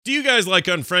Do you guys like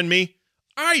Unfriend Me?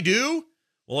 I do.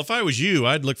 Well, if I was you,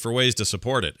 I'd look for ways to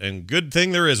support it. And good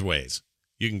thing there is ways.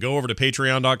 You can go over to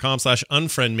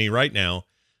patreon.com/unfriendme right now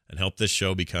and help this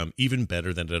show become even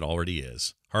better than it already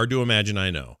is. Hard to imagine, I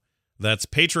know. That's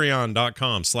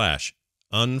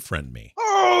patreon.com/unfriendme.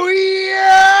 Oh,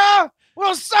 yeah?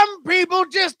 Well, some people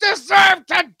just deserve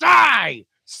to die.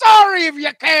 Sorry if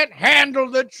you can't handle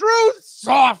the truth,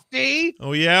 softy.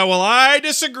 Oh, yeah? Well, I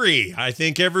disagree. I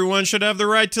think everyone should have the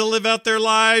right to live out their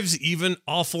lives, even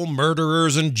awful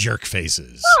murderers and jerk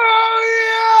faces.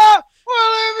 Oh, yeah?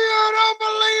 Well, if you don't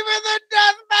believe in the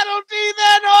death penalty,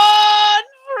 then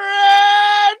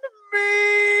unfriend me.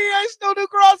 I still do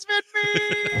CrossFit me.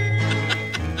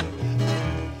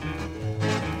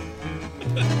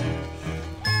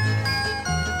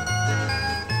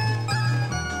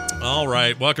 All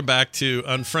right, welcome back to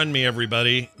Unfriend Me,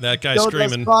 everybody. That guy Still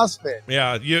screaming. does CrossFit.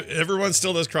 Yeah, everyone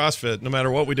still does CrossFit, no matter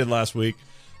what we did last week.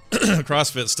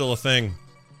 CrossFit's still a thing.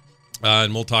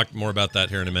 And we'll talk more about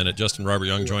that here in a minute. Justin Robert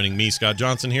Young joining me, Scott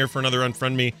Johnson, here for another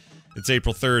Unfriend Me. It's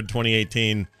April 3rd,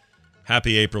 2018.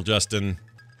 Happy April, Justin.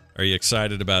 Are you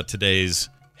excited about today's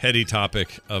heady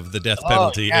topic of the death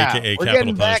penalty, a.k.a. We're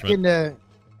capital punishment?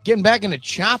 Getting back into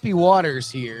choppy waters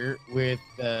here with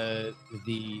the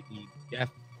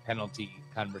death penalty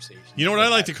conversation. You know what I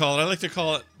like to call it? I like to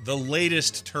call it the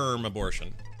latest term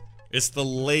abortion. It's the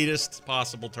latest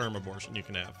possible term abortion you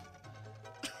can have.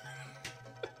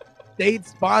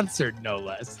 State-sponsored, no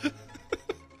less.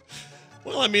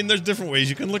 Well, I mean, there's different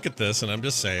ways you can look at this, and I'm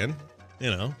just saying,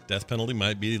 death penalty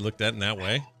might be looked at in that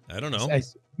way. I don't know.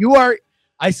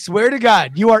 I swear to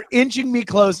God, you are inching me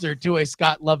closer to a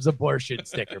Scott Loves Abortion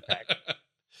sticker pack.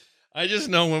 I just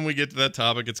know when we get to that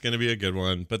topic, it's going to be a good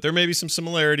one. But there may be some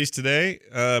similarities today.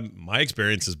 My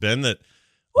experience has been that...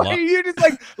 Are you just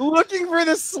like looking for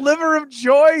the sliver of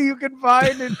joy you can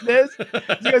find in this?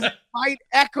 Just might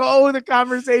echo the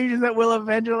conversation that we'll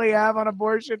eventually have on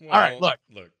abortion. Well, all right, look,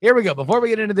 here we go. Before we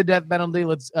get into the death penalty,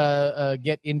 let's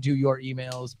get into your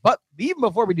emails. But even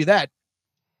before we do that,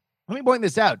 let me point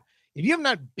this out. If you have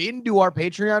not been to our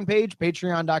Patreon page,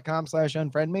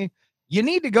 patreon.com/unfriendme, you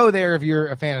need to go there if you're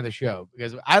a fan of the show,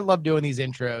 because I love doing these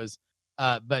intros.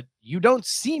 But you don't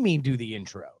see me do the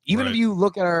intro. Even if you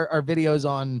look at our videos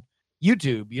on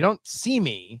YouTube, you don't see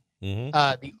me.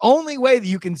 Mm-hmm. The only way that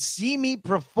you can see me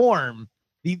perform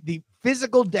the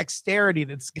physical dexterity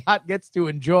that Scott gets to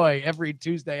enjoy every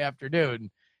Tuesday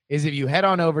afternoon is if you head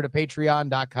on over to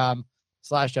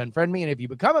patreon.com/unfriendme. And if you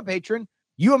become a patron,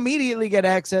 you immediately get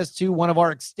access to one of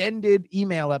our extended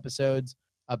email episodes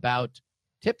about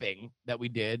tipping that we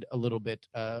did a little bit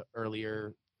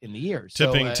earlier in the year.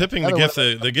 Tipping,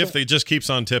 the gift that just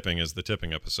keeps on tipping is the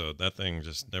tipping episode. That thing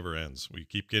just never ends. We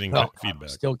keep getting feedback.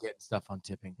 Still getting stuff on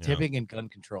tipping. Yeah. Tipping and gun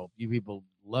control. You people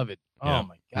love it. Yeah. Oh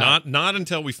my God. Not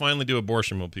until we finally do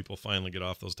abortion will people finally get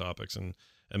off those topics and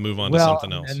move on to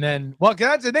something else. And then,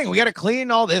 that's the thing. We got to clean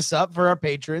all this up for our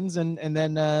patrons, and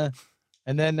then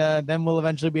we'll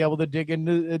eventually be able to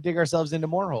dig ourselves into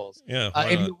more holes. Yeah.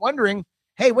 If you're wondering,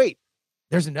 hey, wait,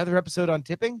 there's another episode on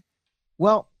tipping.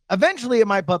 Well, eventually it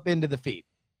might pop into the feed.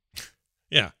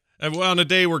 Yeah. Well, on a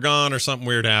day we're gone or something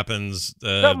weird happens.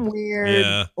 Something weird.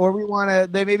 Yeah. Or we want to,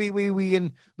 maybe we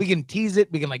can tease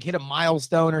it. We can like hit a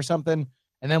milestone or something,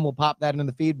 and then we'll pop that into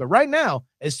the feed. But right now,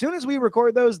 as soon as we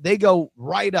record those, they go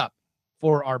right up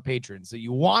for our patrons. So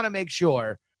you want to make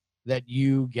sure that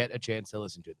you get a chance to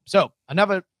listen to them. So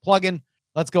another plug-in.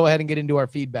 Let's go ahead and get into our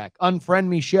feedback.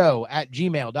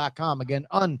 Unfriendmeshow@gmail.com. Again,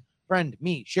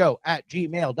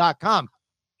 unfriendmeshow@gmail.com.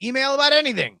 Email about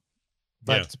anything,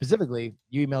 but specifically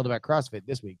you emailed about CrossFit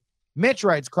this week. Mitch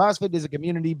writes, CrossFit is a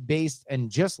community based,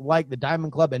 and just like the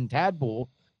Diamond Club and Tadpool,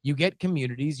 you get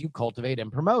communities you cultivate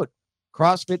and promote.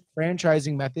 CrossFit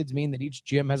franchising methods mean that each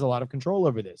gym has a lot of control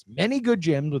over this. Many good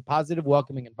gyms with positive,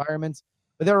 welcoming environments,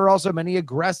 but there are also many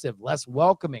aggressive, less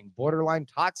welcoming, borderline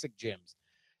toxic gyms.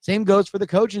 Same goes for the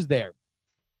coaches there.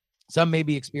 Some may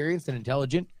be experienced and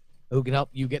intelligent, who can help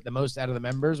you get the most out of the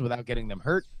members without getting them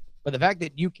hurt. But the fact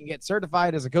that you can get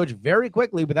certified as a coach very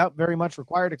quickly without very much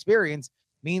required experience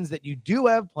means that you do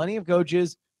have plenty of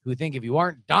coaches who think if you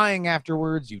aren't dying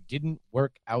afterwards, you didn't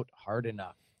work out hard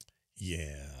enough.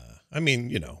 Yeah. I mean,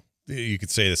 you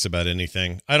could say this about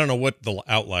anything. I don't know what the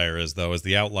outlier is, though. Is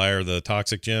the outlier the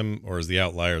toxic gym, or is the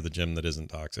outlier the gym that isn't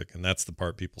toxic? And that's the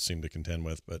part people seem to contend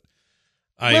with. But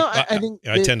I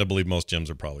tend to believe most gyms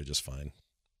are probably just fine.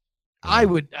 I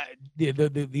would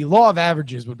the law of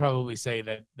averages would probably say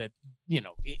that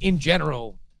in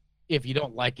general, if you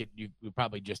don't like it, you would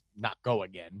probably just not go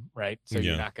again, right? So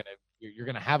you're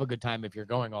gonna have a good time if you're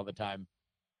going all the time.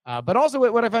 But also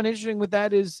what I found interesting with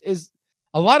that is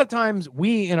a lot of times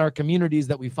we in our communities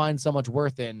that we find so much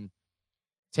worth in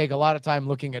take a lot of time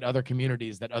looking at other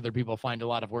communities that other people find a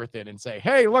lot of worth in and say,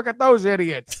 hey, look at those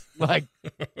idiots. Like,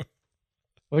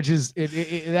 which is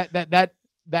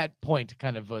that point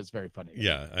kind of was very funny.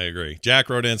 Yeah, I agree. Jack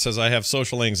wrote in and says, I have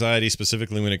social anxiety,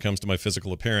 specifically when it comes to my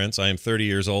physical appearance. I am 30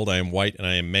 years old. I am white and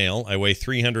I am male. I weigh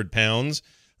 300 pounds,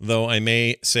 though I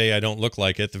may say I don't look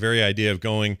like it. The very idea of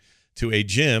going to a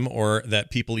gym or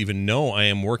that people even know I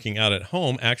am working out at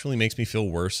home actually makes me feel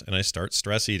worse, and I start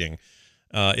stress eating.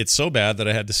 It's so bad that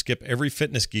I had to skip every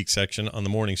Fitness Geek section on the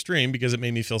morning stream because it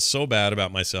made me feel so bad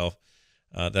about myself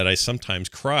that I sometimes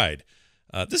cried.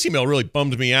 This email really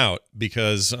bummed me out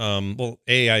because, I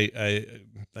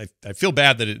feel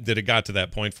bad that it got to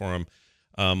that point for him.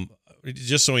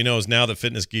 Just so he knows, now that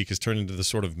Fitness Geek has turned into the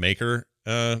sort of maker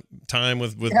time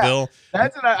with Bill.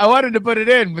 That's what I wanted to put it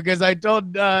in because I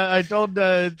told Bill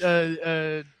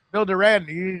Duran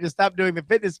he needed to stop doing the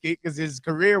Fitness Geek because his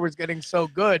career was getting so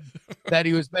good that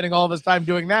he was spending all of his time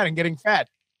doing that and getting fat.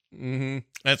 Mm-hmm.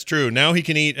 That's true. Now he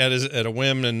can eat at a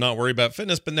whim and not worry about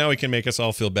fitness, but now he can make us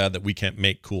all feel bad that we can't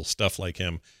make cool stuff like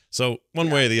him. So one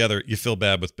way or the other, you feel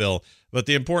bad with Bill. But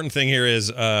the important thing here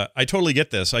is I totally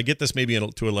get this. I get this maybe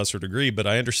to a lesser degree, but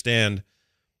I understand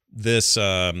this.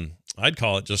 I'd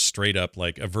call it just straight up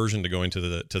like aversion to going to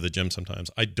the gym sometimes.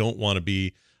 I don't want to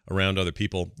be around other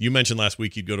people. You mentioned last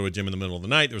week you'd go to a gym in the middle of the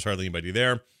night. There was hardly anybody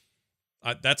there.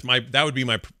 That would be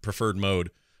my preferred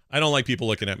mode. I don't like people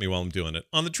looking at me while I'm doing it.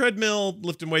 On the treadmill,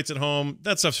 lifting weights at home,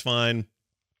 that stuff's fine.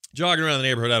 Jogging around the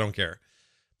neighborhood, I don't care.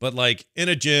 But like in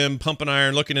a gym, pumping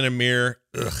iron, looking in a mirror,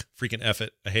 freaking F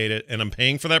it. I hate it. And I'm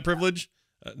paying for that privilege?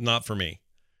 Not for me.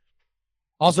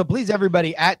 Also, please,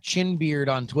 everybody, at Chinbeard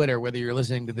on Twitter, whether you're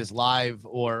listening to this live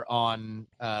or on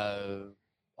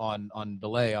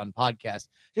delay on podcast,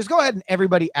 just go ahead and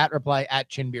everybody at reply at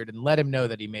Chinbeard and let him know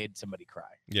that he made somebody cry.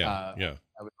 Yeah.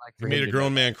 I would like you made a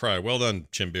grown man cry. Well done,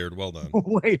 Chinbeard. Well done.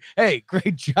 Wait, hey,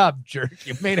 great job, jerk.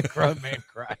 You made a grown man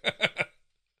cry.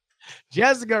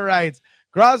 Jessica writes,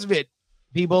 CrossFit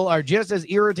people are just as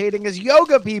irritating as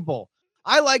yoga people.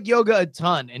 I like yoga a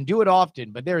ton and do it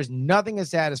often, but there is nothing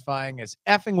as satisfying as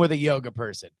effing with a yoga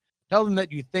person. Tell them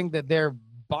that you think that their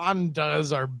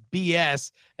bandhas are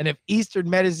BS, and if Eastern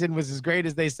medicine was as great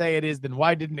as they say it is, then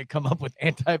why didn't it come up with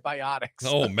antibiotics?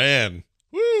 Oh, man.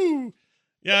 Woo!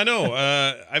 Yeah, I know.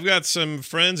 I've got some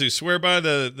friends who swear by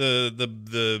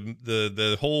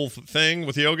the whole thing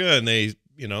with yoga, and they,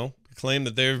 claim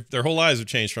that their whole lives have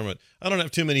changed from it. I don't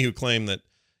have too many who claim that,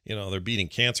 they're beating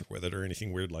cancer with it or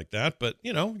anything weird like that. But,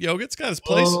 yoga, it's got its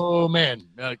place. Oh, man.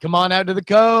 Come on out to the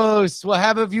coast. We'll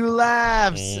have a few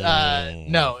laughs.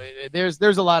 No, there's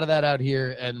a lot of that out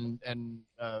here. And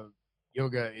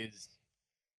yoga is,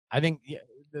 I think,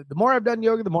 the more I've done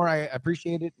yoga, the more I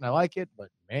appreciate it and I like it. But,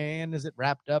 man, is it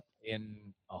wrapped up in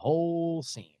a whole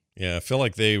scene. Yeah, I feel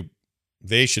like they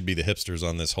should be the hipsters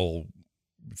on this whole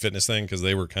fitness thing because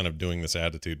they were kind of doing this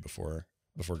attitude before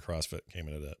CrossFit came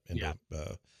into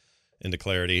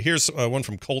clarity. Here's one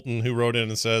from Colton who wrote in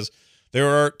and says, there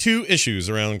are two issues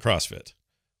around CrossFit.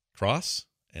 Cross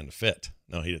and fit.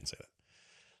 No, he didn't say that.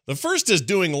 The first is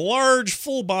doing large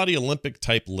full-body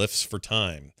Olympic-type lifts for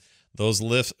time. Those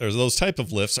type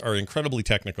of lifts are incredibly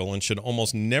technical and should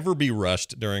almost never be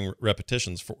rushed during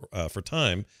repetitions for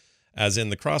time, as in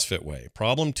the CrossFit way.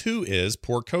 Problem two is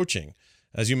poor coaching.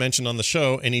 As you mentioned on the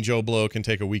show, any Joe Blow can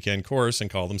take a weekend course and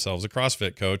call themselves a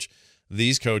CrossFit coach.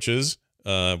 These coaches,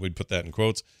 we'd put that in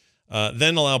quotes,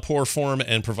 then allow poor form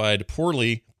and provide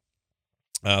poorly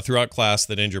throughout class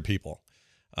that injure people.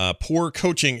 Poor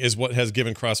coaching is what has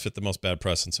given CrossFit the most bad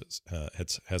precedents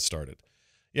has started.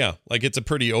 Yeah, like it's a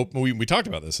pretty open, we talked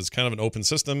about this. It's kind of an open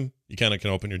system. You kind of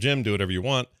can open your gym, do whatever you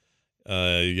want.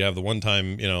 You have the one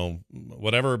time,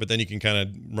 whatever, but then you can kind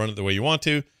of run it the way you want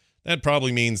to. That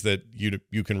probably means that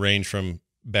you can range from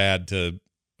bad to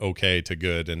okay to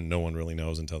good, and no one really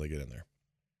knows until they get in there.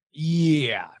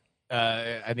 Yeah.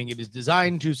 I think it is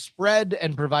designed to spread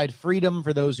and provide freedom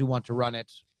for those who want to run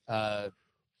it, and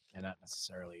not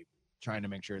necessarily trying to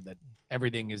make sure that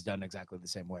everything is done exactly the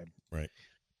same way. Right.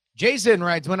 Jason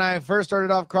writes, when I first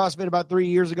started off CrossFit about 3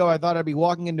 years ago, I thought I'd be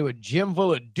walking into a gym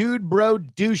full of dude bro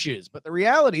douches, but the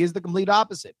reality is the complete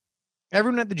opposite.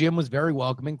 Everyone at the gym was very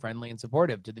welcoming, friendly, and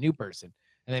supportive to the new person,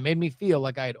 and they made me feel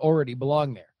like I had already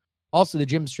belonged there. Also, the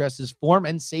gym stresses form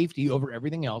and safety over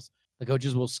everything else. The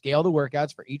coaches will scale the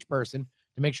workouts for each person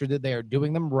to make sure that they are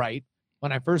doing them right.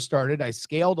 When I first started, I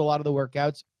scaled a lot of the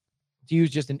workouts to use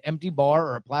just an empty bar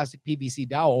or a plastic PVC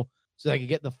dowel so that I could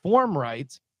get the form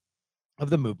right of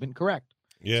the movement correct.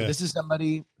 Yeah. So this is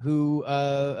somebody who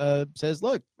says,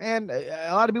 look, man,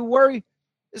 a lot of people worry.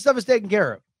 This stuff is taken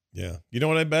care of. Yeah. You know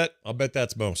what I bet? I'll bet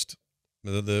that's most.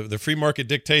 The free market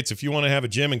dictates if you want to have a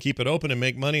gym and keep it open and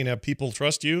make money and have people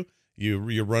trust you,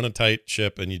 you run a tight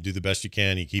ship and you do the best you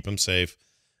can. You keep them safe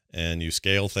and you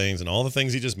scale things and all the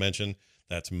things he just mentioned.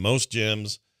 That's most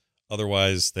gyms.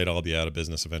 Otherwise, they'd all be out of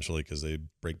business eventually because they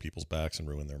break people's backs and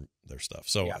ruin their stuff.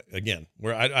 So again,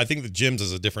 I think the gyms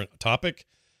is a different topic.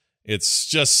 It's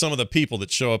just some of the people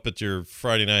that show up at your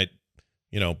Friday night,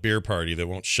 beer party that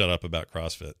won't shut up about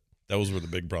CrossFit. Those were the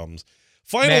big problems.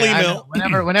 Final email.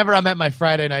 Whenever I'm at my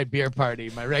Friday night beer party,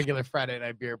 my regular Friday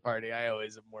night beer party, I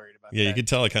always am worried about that. Yeah, you could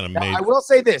tell I kind of made. I will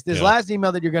say this last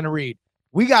email that you're going to read,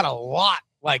 we got a lot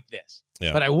like this.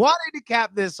 Yeah. But I wanted to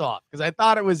cap this off because I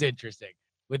thought it was interesting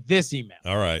with this email.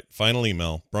 All right. Final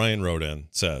email. Brian Roden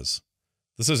says,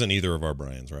 this isn't either of our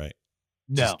Brians, right?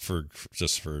 No.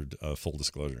 Just for full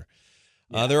disclosure.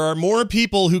 Yeah. There are more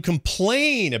people who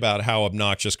complain about how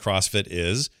obnoxious CrossFit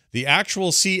is. The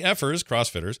actual CFers,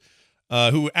 CrossFitters,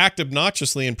 who act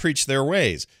obnoxiously and preach their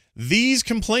ways. These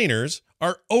complainers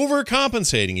are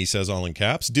overcompensating, he says, all in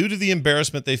caps, due to the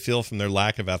embarrassment they feel from their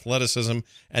lack of athleticism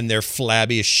and their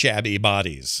flabby, shabby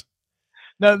bodies.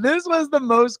 Now, this was the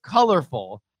most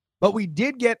colorful, but we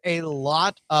did get a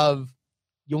lot of,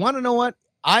 you want to know what?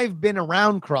 I've been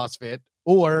around CrossFit,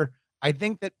 or I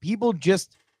think that people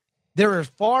just, there are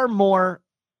far more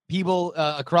people,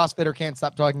 a CrossFitter can't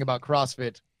stop talking about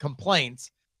CrossFit complaints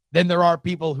than there are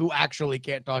people who actually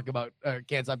can't stop talking about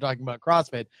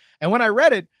CrossFit. And when I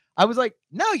read it, I was like,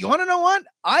 no, you want to know what?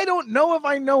 I don't know if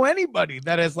I know anybody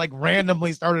that has like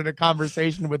randomly started a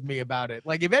conversation with me about it.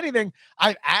 Like, if anything,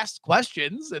 I've asked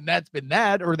questions and that's been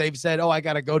that, or they've said, oh, I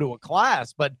got to go to a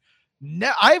class, but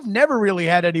I've never really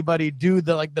had anybody do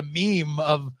the meme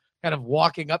of kind of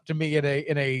walking up to me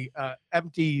in a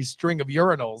empty string of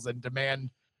urinals and demand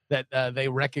that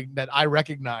that I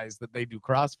recognize that they do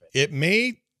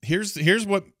CrossFit. Here's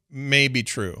what may be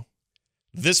true.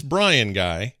 This Brian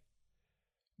guy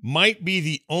might be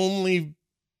the only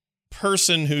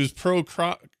person who's pro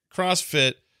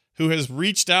CrossFit who has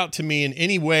reached out to me in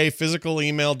any way, physical,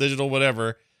 email, digital,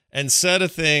 whatever, and said a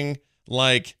thing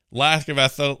like lack of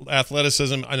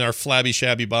athleticism and our flabby,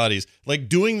 shabby bodies, like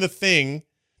doing the thing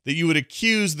that you would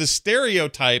accuse the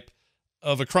stereotype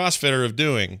of a CrossFitter of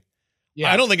doing.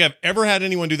 Yeah. I don't think I've ever had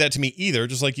anyone do that to me either,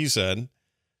 just like you said.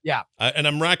 Yeah. And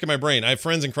I'm racking my brain. I have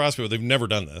friends in CrossFit, they've never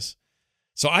done this.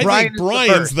 So I think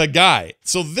Brian's the guy.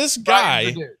 So this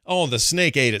guy, the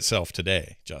snake ate itself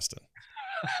today, Justin.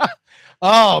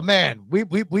 Oh man, we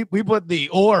put the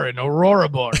ore in Aurora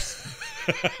Boreas.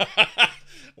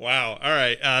 Wow. All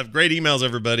right. Great emails,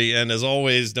 everybody. And as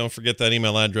always, don't forget that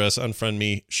email address,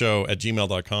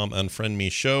 unfriendmeshow@gmail.com,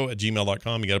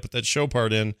 unfriendmeshow@gmail.com. You got to put that show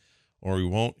part in or we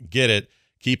won't get it.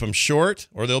 Keep them short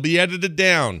or they'll be edited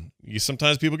down.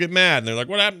 Sometimes people get mad and they're like,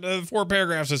 what happened to the 4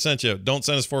 paragraphs I sent you? Don't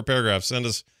send us 4 paragraphs. Send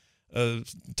us a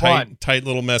tight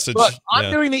little message. Look,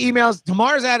 I'm doing the emails.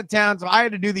 Tamar's out of town, so I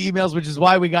had to do the emails, which is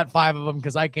why we got 5 of them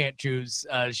because I can't choose.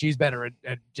 She's better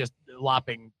at just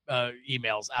lopping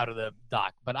emails out of the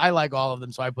doc, but I like all of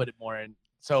them, so I put it more in.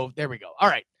 So there we go. All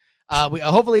right.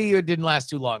 Hopefully it didn't last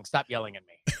too long. Stop yelling at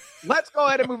me. Let's go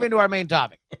ahead and move into our main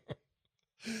topic.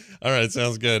 All right,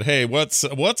 sounds good. Hey, what's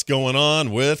going on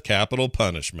with capital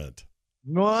punishment?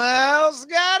 Well,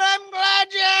 Scott, I'm glad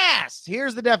you asked.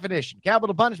 Here's the definition.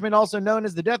 Capital punishment, also known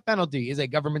as the death penalty, is a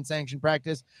government-sanctioned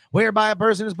practice whereby a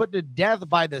person is put to death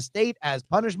by the state as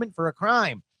punishment for a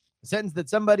crime. The sentence that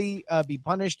somebody be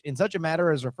punished in such a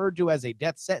manner is referred to as a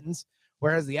death sentence,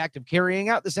 whereas the act of carrying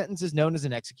out the sentence is known as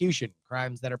an execution.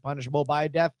 Crimes that are punishable by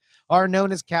death are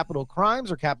known as capital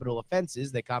crimes or capital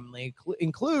offenses. They commonly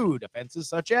include offenses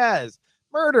such as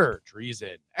murder,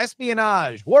 treason,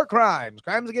 espionage, war crimes,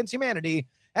 crimes against humanity,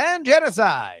 and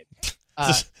genocide.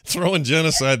 Just throwing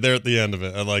genocide there at the end of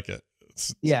it. I like it.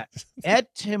 Yeah.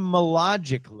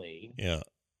 Etymologically. Yeah.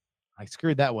 I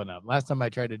screwed that one up. Last time I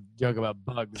tried to joke about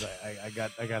bugs, I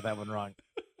got that one wrong.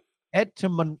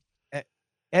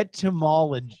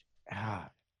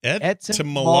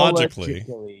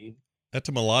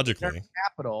 Etymologically.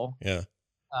 Capital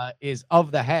is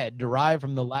of the head, derived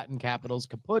from the Latin capitals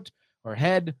caput or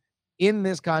head. In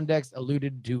this context,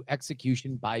 alluded to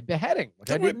execution by beheading, which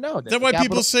I didn't know. Is that why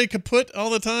people say kaput all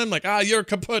the time? Like, you're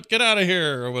kaput, get out of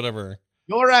here, or whatever.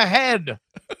 You're a head.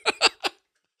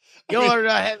 You're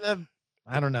a head.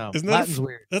 I don't know. Latin's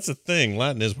weird. That's a thing.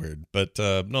 Latin is weird, but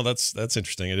no, that's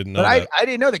interesting. I didn't know. But that. I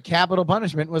didn't know that capital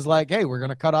punishment was like, hey, we're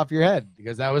gonna cut off your head,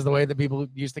 because that was the way that people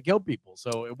used to kill people.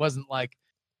 So it wasn't like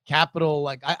capital.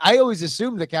 Like I always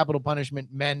assumed that capital punishment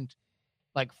meant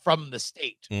like from the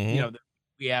state. Mm-hmm. You know,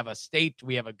 we have a state,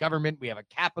 we have a government, we have a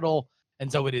capital,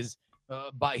 and so it is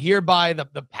hereby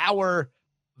the power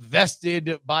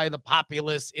vested by the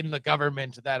populace in the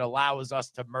government that allows us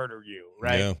to murder you,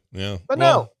 right? Yeah. But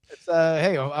no, it's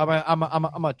hey,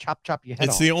 I'm a chop your head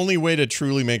It's off. the only way to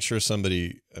truly make sure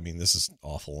somebody, I mean, this is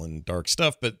awful and dark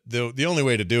stuff, but the only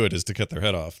way to do it is to cut their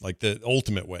head off, like the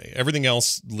ultimate way. Everything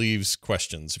else leaves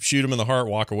questions. If you shoot them in the heart,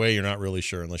 walk away, you're not really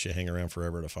sure unless you hang around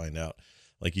forever to find out.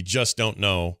 Like, you just don't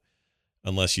know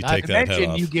unless you take that head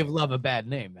off. You give love a bad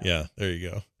name. Man. Yeah, there you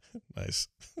go. Nice.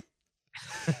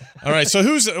 All right, so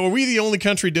are we the only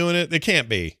country doing it? They can't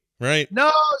be, right?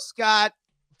 No, Scott.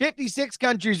 56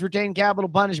 countries retain capital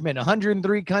punishment.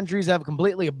 103 countries have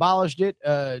completely abolished it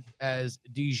as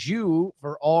de jure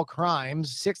for all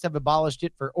crimes. 6 have abolished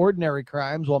it for ordinary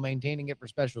crimes while maintaining it for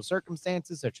special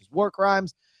circumstances such as war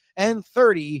crimes. And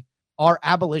 30 are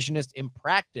abolitionists in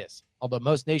practice. Although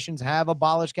most nations have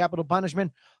abolished capital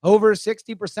punishment, over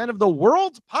 60% of the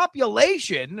world's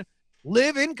population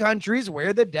live in countries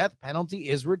where the death penalty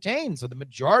is retained. So the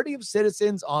majority of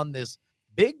citizens on this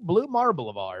big blue marble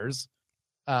of ours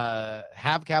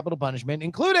have capital punishment,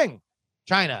 including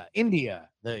China, India,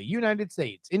 the United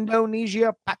States,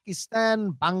 Indonesia,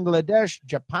 Pakistan, Bangladesh,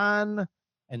 Japan,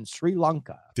 and Sri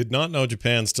Lanka. Did not know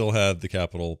Japan still had the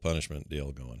capital punishment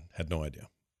deal going. Had no idea.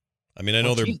 I mean, I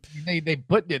know they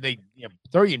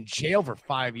throw you in jail for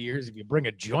 5 years if you bring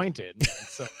a joint in.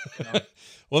 So,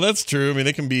 well, that's true. I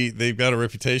mean, they've got a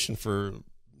reputation for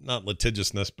not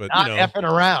litigiousness, but not effing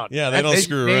around. Yeah, they don't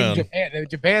screw around.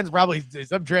 Japan's probably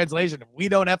some translation. We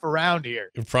don't F around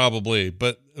here. Probably,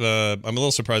 but I'm a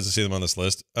little surprised to see them on this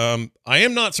list. I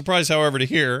am not surprised, however, to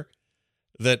hear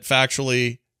that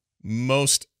factually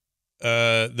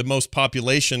the most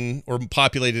population or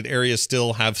populated areas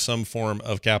still have some form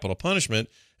of capital punishment.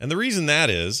 And the reason that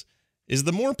is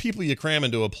the more people you cram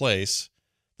into a place,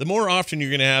 the more often you're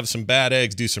going to have some bad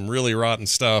eggs do some really rotten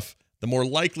stuff, the more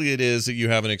likely it is that you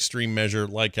have an extreme measure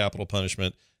like capital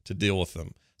punishment to deal with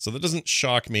them. So that doesn't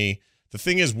shock me. The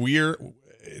thing is,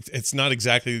 it's not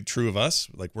exactly true of us.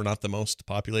 Like, we're not the most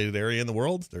populated area in the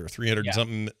world. There are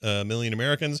 300-something million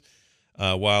Americans.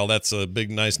 While that's a big,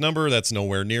 nice number, that's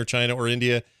nowhere near China or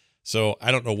India. So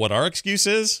I don't know what our excuse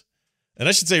is. And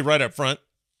I should say right up front,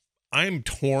 I'm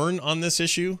torn on this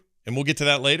issue, and we'll get to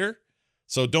that later.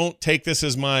 So don't take this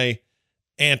as my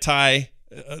anti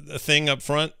thing up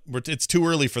front. It's too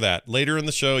early for that. Later in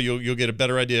the show, you'll get a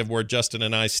better idea of where Justin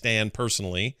and I stand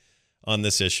personally on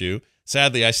this issue.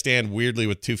 Sadly, I stand weirdly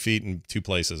with 2 feet in 2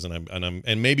 places,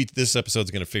 and maybe this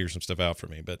episode's going to figure some stuff out for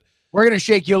me, but we're going to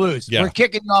shake you loose. Yeah. We're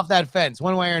kicking you off that fence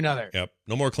one way or another. Yep.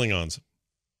 No more Klingons.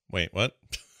 Wait, what?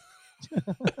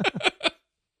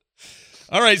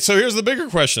 All right. So here's the bigger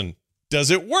question.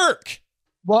 Does it work?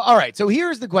 Well, all right. So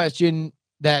here's the question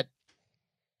that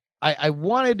I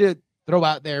wanted to throw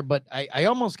out there, but I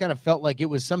almost kind of felt like it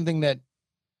was something that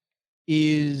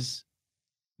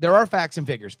there are facts and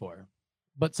figures for,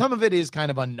 but some of it is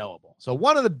kind of unknowable. So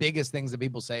one of the biggest things that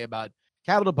people say about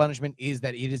capital punishment is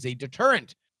that it is a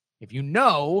deterrent. If you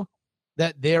know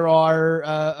that there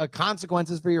are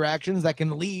consequences for your actions that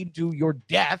can lead to your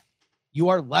death, you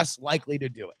are less likely to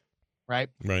do it, right?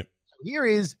 Right. So here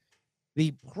is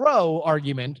the pro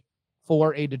argument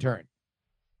for a deterrent.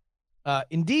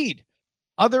 Indeed,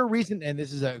 other recent, and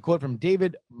this is a quote from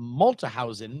David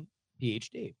Multihausen,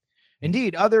 PhD.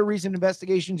 Indeed, other recent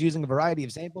investigations using a variety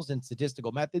of samples and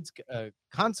statistical methods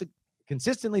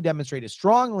consistently demonstrate a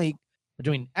strong link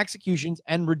between executions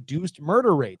and reduced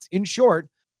murder rates. In short,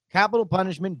 capital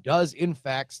punishment does in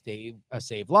fact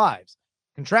save lives.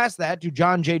 Contrast that to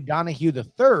John J. Donahue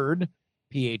III,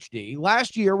 PhD.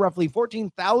 Last year, roughly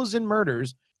 14,000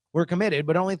 murders were committed,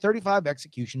 but only 35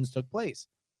 executions took place.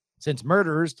 Since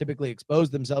murderers typically expose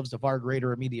themselves to far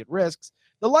greater immediate risks,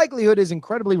 the likelihood is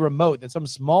incredibly remote that some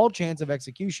small chance of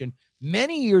execution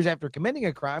many years after committing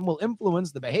a crime will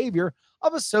influence the behavior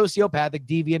of a sociopathic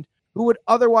deviant who would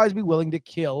otherwise be willing to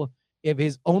kill if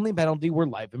his only penalty were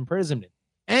life imprisonment.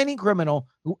 Any criminal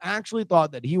who actually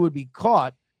thought that he would be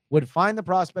caught would find the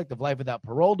prospect of life without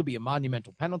parole to be a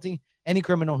monumental penalty. Any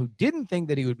criminal who didn't think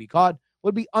that he would be caught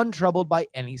would be untroubled by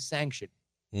any sanction.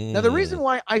 Now, the reason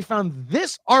why I found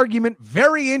this argument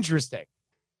very interesting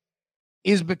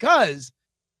is because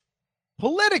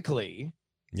politically,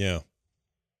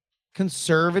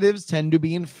 conservatives tend to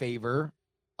be in favor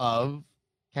of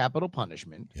capital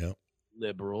punishment. Yeah.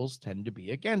 Liberals tend to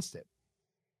be against it.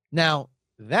 Now,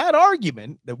 that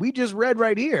argument that we just read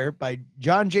right here by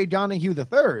John J. Donahue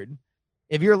III,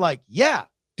 if you're like, yeah,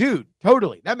 dude,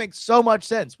 totally, that makes so much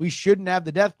sense, we shouldn't have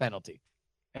the death penalty,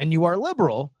 and you are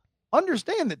liberal,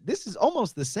 understand that this is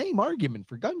almost the same argument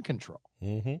for gun control.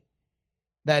 Mm-hmm.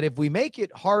 That if we make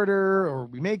it harder or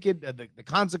we make it the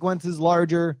consequences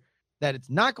larger, that it's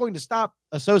not going to stop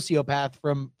a sociopath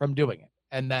from doing it,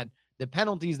 and that the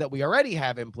penalties that we already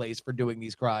have in place for doing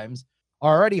these crimes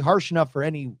are already harsh enough for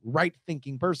any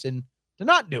right-thinking person to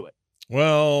not do it.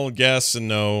 Well, yes and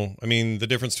no. I mean, the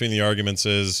difference between the arguments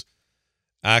is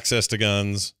access to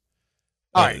guns.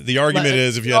 All right. The argument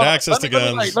is if you had access to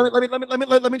guns.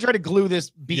 Let me try to glue this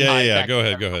behind. Yeah. Go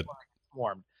ahead.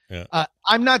 Yeah.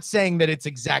 I'm not saying that it's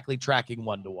exactly tracking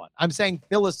 1-to-1. I'm saying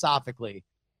philosophically,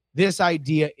 this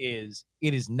idea is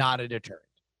it is not a deterrent.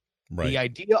 Right. The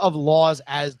idea of laws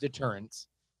as deterrents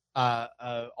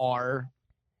are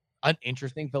an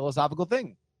interesting philosophical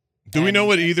thing. Do we know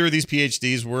what either of these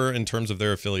PhDs were in terms of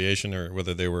their affiliation, or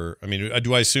whether they were? I mean,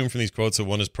 do I assume from these quotes that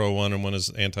one is pro one and one is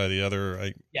anti the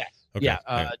other? Yes. Okay.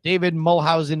 Yeah. David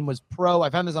Mulhausen was pro. I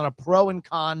found this on a pro and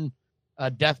con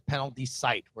death penalty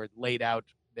site where it laid out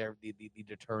the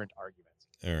deterrent arguments.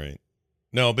 All right.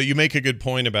 No, but you make a good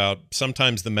point about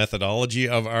sometimes the methodology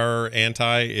of our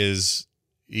anti is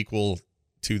equal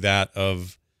to that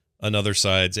of another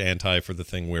side's anti for the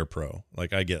thing we're pro.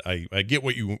 Like I get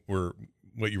what you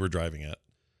were driving at.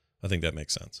 I think that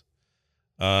makes sense.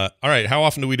 All right. How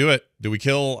often do we do it? Do we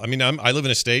kill? I mean, I live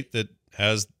in a state that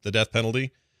has the death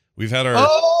penalty. We've had our.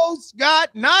 Oh, Scott,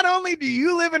 not only do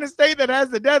you live in a state that has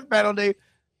the death penalty,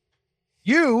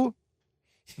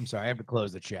 I'm sorry, I have to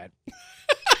close the chat.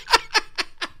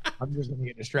 I'm just going to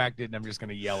get distracted and I'm just going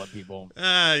to yell at people.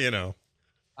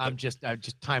 I'm just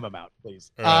time them out,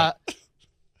 please. Right.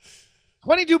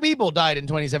 22 people died in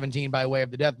 2017 by way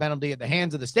of the death penalty at the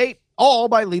hands of the state, all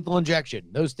by lethal injection.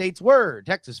 Those states were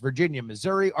Texas, Virginia,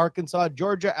 Missouri, Arkansas,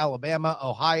 Georgia, Alabama,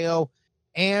 Ohio,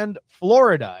 and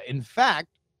Florida. In fact,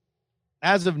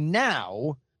 as of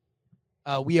now,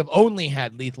 we have only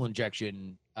had lethal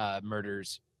injection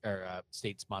murders or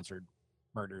state-sponsored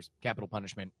murders, capital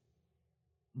punishment,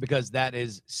 because that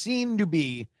is seen to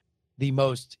be the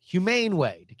most humane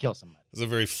way to kill somebody. It's a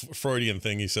very Freudian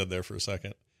thing you said there for a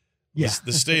second. Yeah.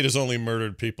 The state has only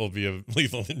murdered people via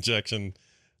lethal injection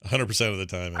 100% of the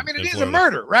time. I mean, it is a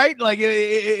murder, right? Like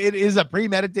it is a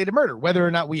premeditated murder. Whether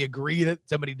or not we agree that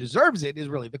somebody deserves it is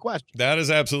really the question. That is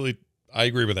absolutely, I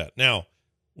agree with that. Now,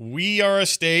 we are a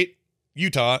state,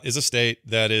 Utah is a state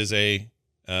that is you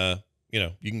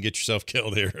can get yourself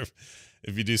killed here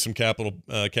if you do some capital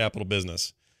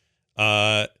business.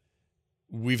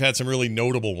 We've had some really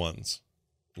notable ones,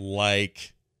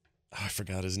 like, I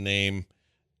forgot his name.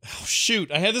 Oh,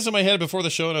 shoot. I had this in my head before the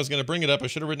show, and I was going to bring it up. I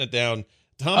should have written it down.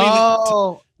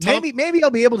 Maybe I'll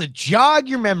be able to jog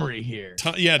your memory here.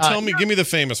 Tell me. Give me the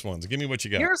famous ones. Give me what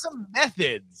you got. Here are some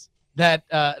methods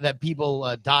that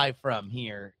people die from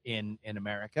here in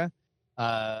America,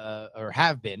 or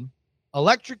have been.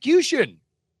 Electrocution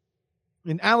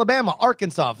in Alabama,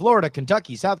 Arkansas, Florida,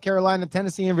 Kentucky, South Carolina,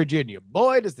 Tennessee, and Virginia.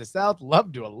 Boy, does the South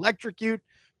love to electrocute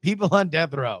people on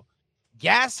death row.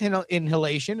 Gas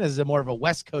inhalation is more of a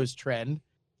West Coast trend.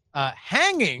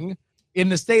 Hanging in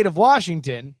the state of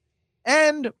Washington.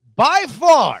 And by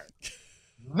far,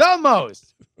 the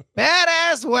most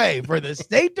badass way for the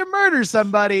state to murder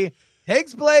somebody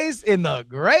takes place in the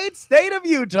great state of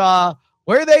Utah,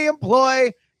 where they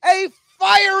employ a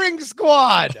firing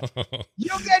squad.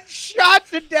 You get shot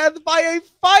to death by a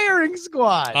firing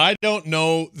squad. I don't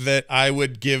know that I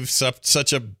would give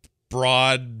such a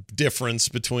broad difference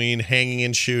between hanging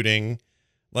and shooting.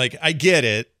 Like, I get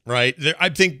it, right? I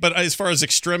think, but as far as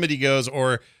extremity goes,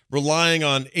 or relying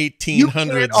on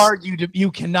 1800s,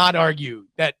 you cannot argue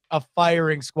that a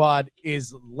firing squad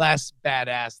is less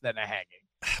badass than a hanging.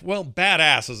 Well,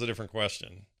 badass is a different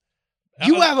question.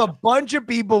 You have a bunch of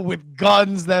people with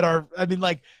guns that are, I mean,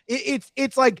 like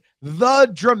it's like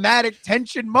the dramatic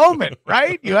tension moment,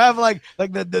 right? You have like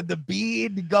the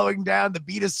bead going down, the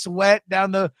bead of sweat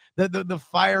down the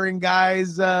firing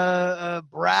guy's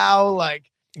brow. Like,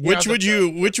 which would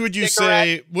you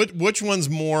say? Which one's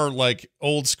more like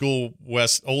old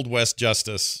West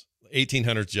justice,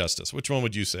 1800s justice? Which one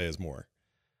would you say is more?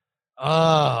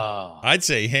 I'd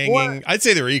say hanging. I'd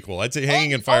say they're equal. I'd say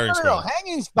hanging and firing squad.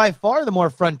 Hanging's by far the more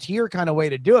frontier kind of way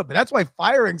to do it, but that's why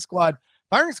firing squad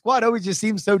always just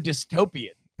seems so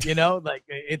dystopian. You know, like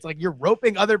it's like you're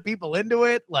roping other people into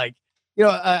it. Like, you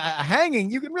know, a hanging,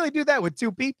 you can really do that with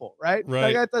two people, right?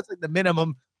 Right. Like, that's like the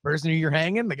minimum person who you're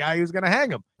hanging, the guy who's gonna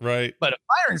hang him. Right. But a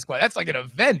firing squad, that's like an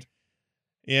event.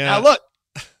 Yeah. Now look,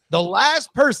 the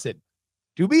last person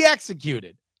to be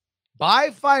executed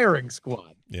by firing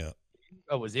squad. Yeah.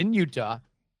 Was in Utah.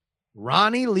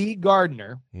 Ronnie Lee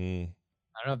Gardner. I don't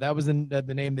know if that was the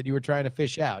name that you were trying to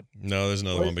fish out. No, there's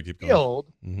another one, but keep going.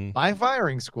 Killed by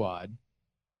firing squad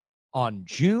on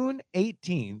June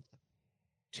 18th,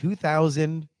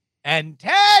 2010.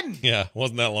 Yeah,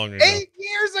 wasn't that long ago. 8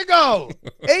 years ago. ago,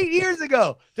 8 years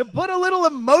ago, to put a little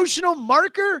emotional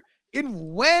marker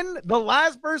in when the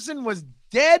last person was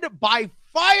dead by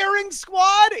firing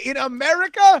squad in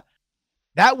America.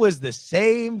 That was the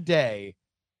same day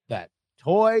that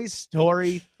Toy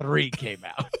Story 3 came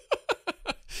out.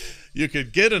 You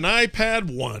could get an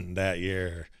iPad 1 that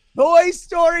year. Toy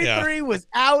Story 3 was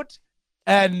out,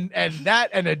 and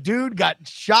a dude got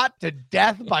shot to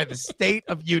death by the state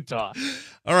of Utah.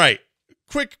 All right.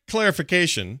 Quick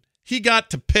clarification. He got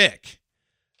to pick.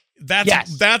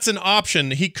 That's an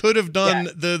option. He could have done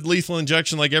the lethal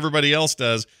injection like everybody else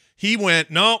does. He went,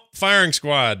 no, firing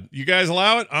squad. You guys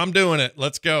allow it? I'm doing it.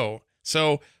 Let's go.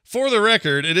 So for the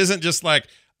record, it isn't just like,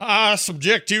 I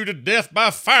subject you to death by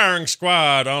firing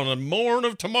squad on the morn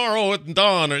of tomorrow at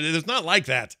dawn. It's not like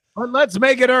that. But let's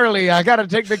make it early. I got to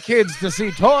take the kids to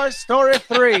see Toy Story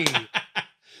 3.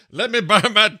 Let me buy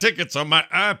my tickets on my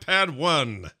iPad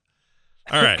 1.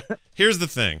 All right. Here's the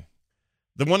thing.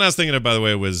 The one I was thinking of, by the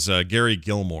way, was Gary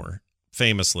Gilmore,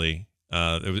 famously.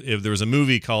 There was a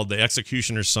movie called The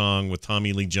Executioner's Song with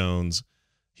Tommy Lee Jones.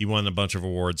 He won a bunch of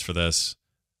awards for this.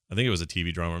 I think it was a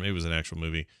TV drama. Maybe it was an actual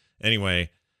movie.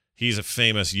 Anyway, he's a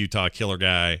famous Utah killer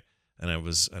guy, and I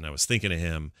was thinking of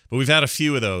him. But we've had a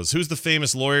few of those. Who's the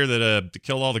famous lawyer that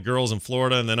killed all the girls in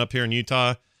Florida and then up here in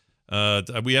Utah?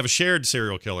 We have a shared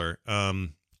serial killer.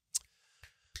 The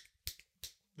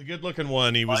good-looking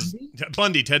one. He was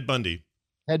Bundy. Ted Bundy.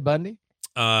 Ted Bundy?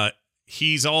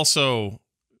 He's also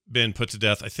been put to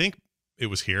death. I think it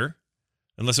was here,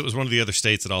 unless it was one of the other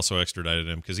states that also extradited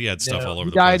him because he had stuff all over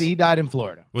the place. He died in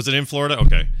Florida. Was it in Florida?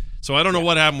 Okay. So I don't know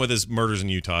what happened with his murders in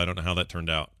Utah. I don't know how that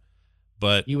turned out.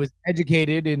 But he was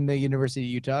educated in the University of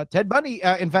Utah. Ted Bundy,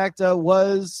 in fact,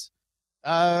 was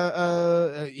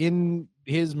in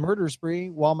his murder spree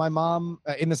while my mom,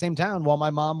 in the same town while my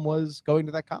mom was going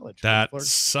to that college. That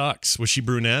sucks. Was she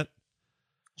brunette?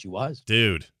 She was.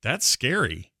 Dude, that's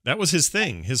scary. That was his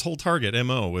thing. His whole target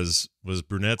MO was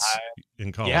brunettes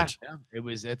in college. Yeah.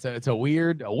 It's a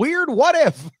weird what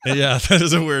if. Yeah, that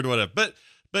is a weird what if. But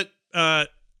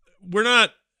we're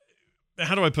not,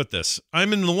 how do I put this?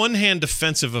 I'm in the one hand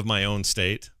defensive of my own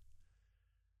state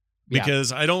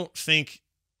because I don't think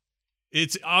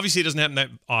it's obviously it doesn't happen that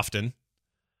often.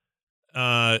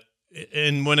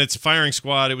 And when it's firing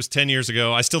squad, it was 10 years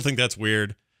ago. I still think that's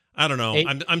weird. I don't know.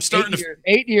 I'm starting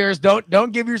 8 years.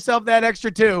 Don't give yourself that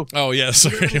extra 2. Oh yeah,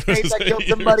 sorry. I killed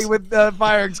somebody with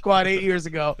firing squad 8 years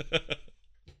ago.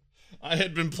 I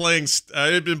had been playing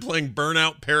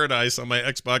Burnout Paradise on my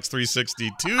Xbox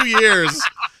 360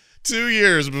 2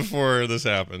 years before this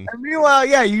happened. And meanwhile,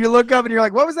 you look up and you're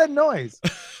like, "What was that noise?"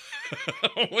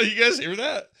 Well, you guys hear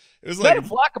that? It was like a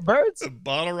flock of birds. A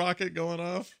bottle rocket going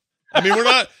off. I mean,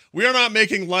 we are not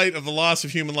making light of the loss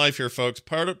of human life here, folks.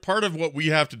 Part of what we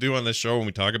have to do on this show when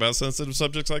we talk about sensitive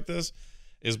subjects like this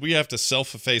is we have to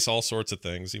self-efface all sorts of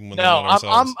things, even when they're not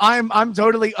ourselves. I'm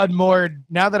totally unmoored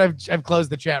now that I've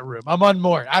closed the chat room. I'm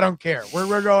unmoored. I don't care.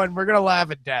 We're gonna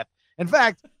laugh at death. In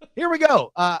fact, here we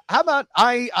go. How about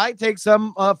I take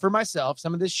some for myself,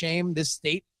 some of this shame, this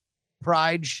state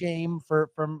pride shame for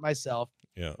myself.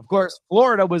 Yeah. Of course,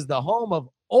 Florida was the home of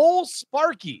Old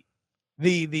Sparky.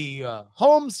 The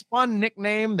homespun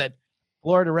nickname that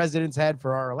Florida residents had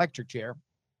for our electric chair.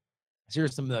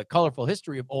 Here's some of the colorful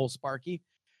history of Old Sparky.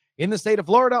 In the state of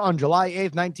Florida on July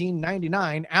 8th,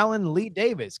 1999, Alan Lee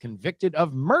Davis, convicted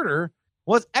of murder,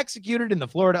 was executed in the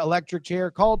Florida electric chair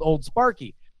called Old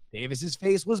Sparky. Davis's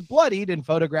face was bloodied and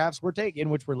photographs were taken,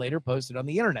 which were later posted on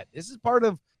the internet. This is part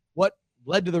of what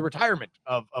led to the retirement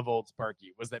of Old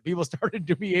Sparky, was that people started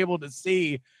to be able to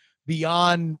see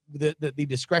beyond the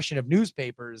discretion of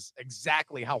newspapers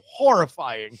exactly how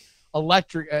horrifying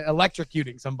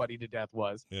electrocuting somebody to death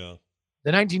was. Yeah.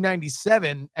 The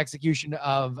 1997 execution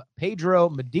of Pedro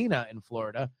Medina in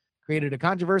Florida created a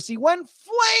controversy when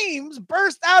flames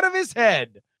burst out of his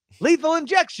head. Lethal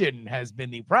injection has been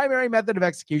the primary method of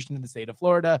execution in the state of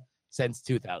Florida since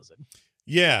 2000.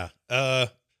 Yeah. I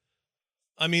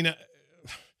mean,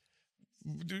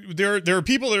 there are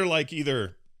people that are like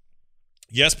either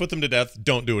yes, put them to death,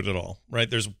 don't do it at all, right?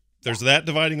 There's that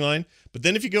dividing line. But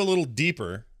then if you go a little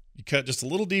deeper, you cut just a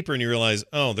little deeper and you realize,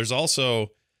 oh, there's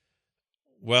also,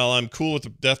 well, I'm cool with the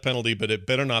death penalty, but it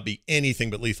better not be anything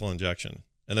but lethal injection.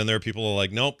 And then there are people who are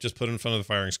like, nope, just put it in front of the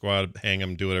firing squad, hang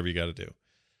them, do whatever you got to do.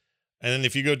 And then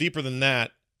if you go deeper than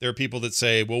that, there are people that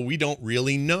say, well, we don't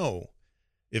really know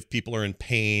if people are in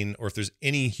pain or if there's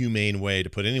any humane way to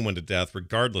put anyone to death,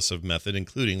 regardless of method,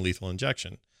 including lethal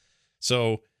injection.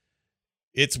 So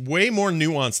it's way more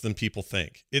nuanced than people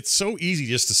think. It's so easy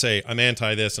just to say, I'm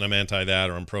anti this and I'm anti that,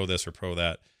 or I'm pro this or pro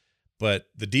that. But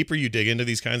the deeper you dig into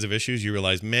these kinds of issues, you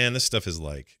realize, man, this stuff is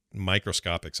like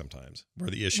microscopic sometimes, where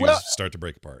the issues start to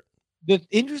break apart. The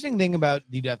interesting thing about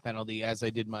the death penalty, as I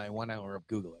did my 1 hour of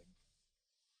Googling,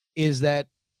 is that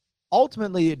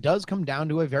ultimately it does come down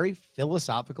to a very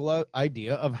philosophical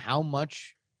idea of how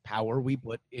much power we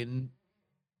put in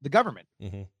the government.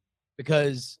 Mm-hmm.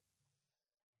 Because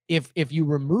if you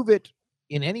remove it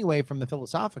in any way from the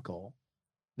philosophical,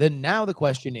 then now the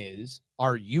question is,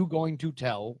 are you going to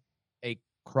tell a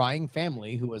crying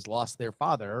family who has lost their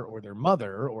father or their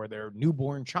mother or their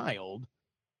newborn child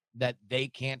that they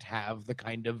can't have the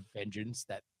kind of vengeance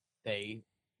that they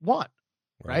want,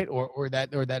 right? Or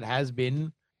that has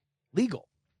been legal?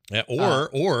 Yeah. Or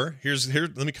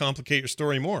let me complicate your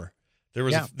story more. There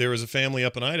was a family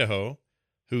up in Idaho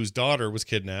whose daughter was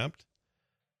kidnapped.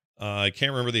 I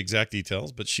can't remember the exact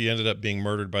details, but she ended up being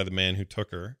murdered by the man who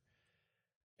took her.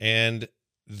 And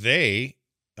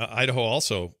Idaho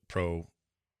also pro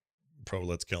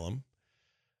let's kill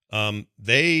him.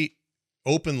 They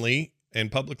openly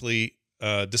and publicly,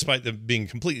 despite them being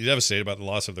completely devastated about the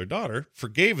loss of their daughter,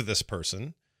 forgave this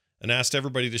person and asked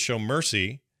everybody to show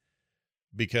mercy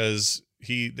because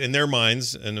he, in their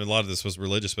minds, and a lot of this was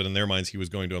religious, but in their minds, he was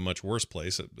going to a much worse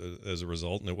place as a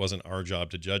result, and it wasn't our job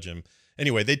to judge him.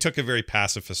 Anyway, they took a very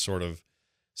pacifist sort of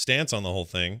stance on the whole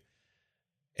thing,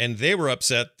 and they were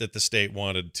upset that the state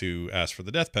wanted to ask for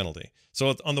the death penalty.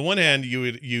 So on the one hand,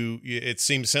 it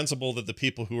seems sensible that the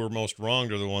people who are most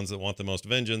wronged are the ones that want the most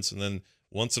vengeance, and then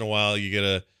once in a while you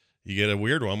get a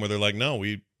weird one where they're like, no,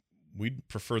 we'd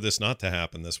prefer this not to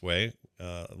happen this way.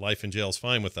 Life in jail is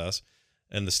fine with us.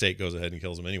 And the state goes ahead and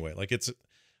kills them anyway. Like, it's,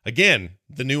 again,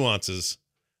 the nuances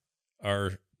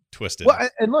are twisted. Well,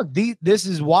 and look, this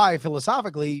is why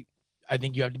philosophically, I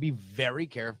think you have to be very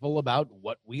careful about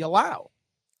what we allow,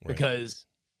 because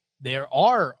there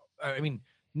are, I mean,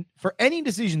 for any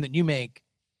decision that you make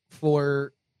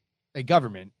for a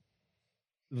government,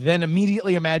 then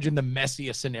immediately imagine the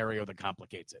messiest scenario that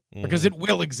complicates it, because it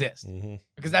will exist.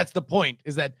 Because that's the point,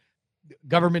 is that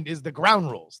government is the ground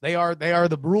rules. They are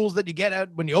the rules that you get out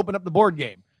when you open up the board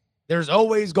game. There's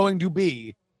always going to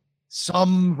be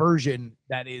some version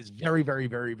that is very, very,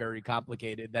 very, very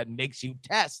complicated that makes you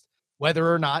test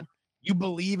whether or not you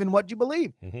believe in what you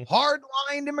believe.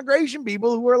 Hard-line immigration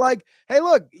people who are like, hey,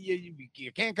 look,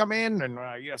 you can't come in, and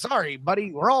sorry,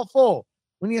 buddy, we're all full.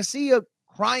 When you see a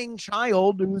crying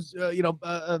child who's,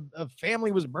 a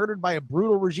family was murdered by a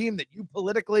brutal regime that you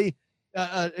politically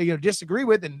disagree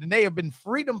with, and they have been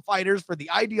freedom fighters for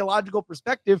the ideological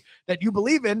perspective that you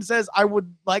believe in, says, I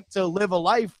would like to live a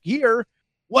life here.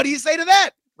 What do you say to that?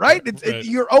 Right?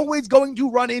 You're always going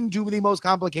to run into the most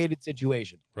complicated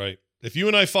situation. Right. If you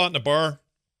and I fought in a bar,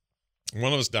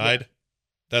 one of us died,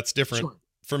 that's different. Sure.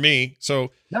 For me.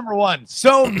 So number one,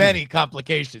 so many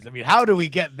complications. I mean, how do we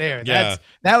get there?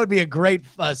 That would be a great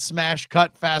smash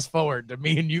cut fast forward to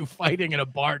me and you fighting in a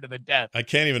bar to the death. I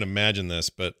can't even imagine this,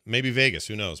 but maybe Vegas.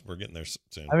 Who knows? We're getting there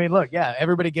soon. I mean, look,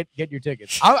 everybody get your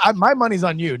tickets. My money's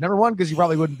on you. Number one, because you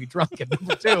probably wouldn't be drunk, and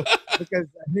number two, because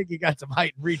I think you got some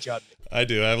height and reach on me. I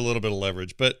do. I have a little bit of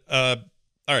leverage, but all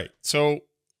right. So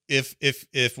if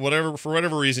for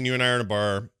whatever reason you and I are in a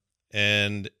bar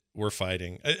and we're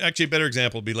fighting. Actually, a better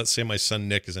example would be, let's say my son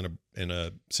Nick is in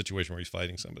a situation where he's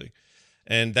fighting somebody,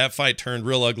 and that fight turned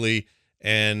real ugly,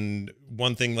 and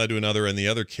one thing led to another, and the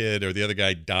other kid or the other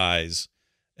guy dies,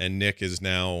 and Nick is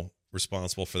now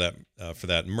responsible for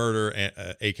that murder,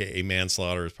 aka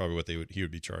manslaughter is probably what he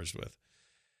would be charged with.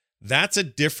 That's a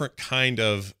different kind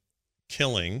of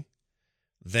killing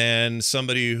than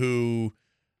somebody who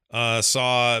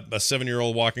saw a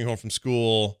 7-year-old walking home from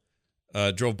school,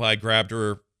 drove by, grabbed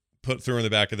her, threw her in the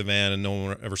back of the van, and no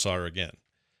one ever saw her again.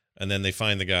 And then they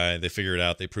find the guy, they figure it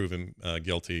out, they prove him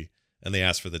guilty, and they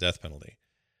ask for the death penalty.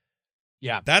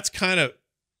 Yeah. That's kind of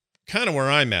where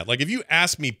I'm at. Like, if you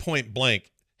ask me point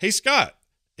blank, hey, Scott,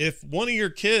 if one of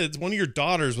your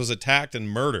daughters was attacked and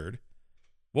murdered,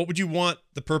 what would you want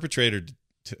the perpetrator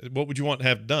what would you want to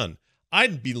have done?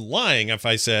 I'd be lying if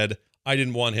I said I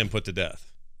didn't want him put to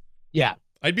death. Yeah.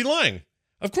 I'd be lying.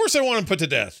 Of course I want him put to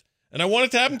death. And I want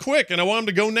it to happen quick, and I want him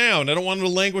to go now, and I don't want him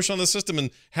to languish on the system and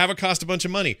have it cost a bunch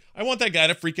of money. I want that guy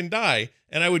to freaking die,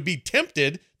 and I would be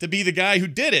tempted to be the guy who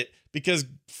did it, because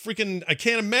freaking I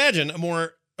can't imagine a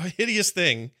more hideous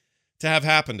thing to have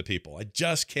happen to people. I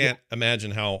just can't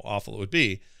imagine how awful it would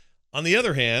be. On the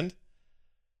other hand,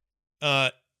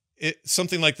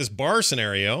 something like this bar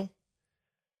scenario,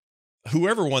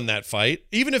 whoever won that fight,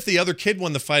 even if the other kid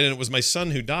won the fight and it was my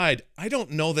son who died, I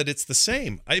don't know that it's the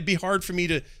same. It'd be hard for me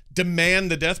to demand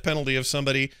the death penalty of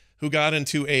somebody who got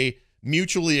into a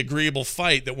mutually agreeable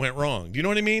fight that went wrong. Do you know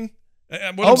what I mean?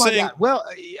 What I'm saying. God. Well,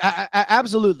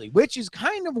 absolutely. Which is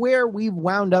kind of where we've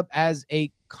wound up as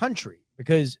a country,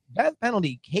 because death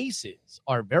penalty cases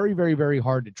are very, very, very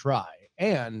hard to try,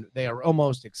 and they are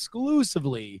almost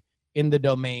exclusively in the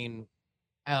domain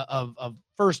of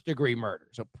first degree murder,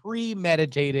 so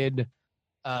premeditated,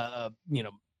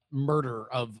 murder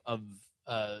of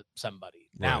somebody.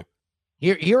 Right. Now,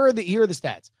 here are the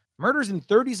stats. Murders in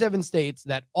 37 states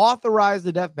that authorized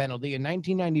the death penalty in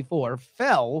 1994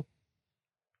 fell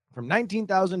from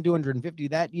 19,250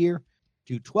 that year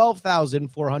to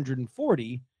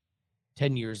 12,440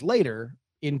 10 years later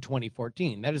in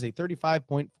 2014. That is a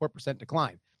 35.4%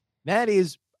 decline. That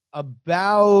is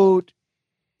about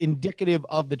indicative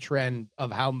of the trend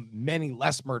of how many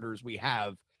less murders we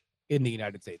have in the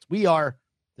United States. We are,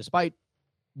 despite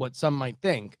what some might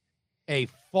think, a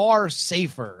far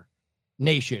safer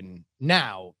nation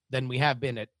now than we have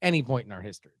been at any point in our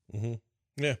history.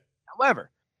 Mm-hmm. Yeah.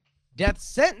 However, death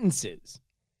sentences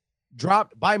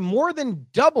dropped by more than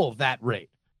double that rate,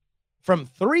 from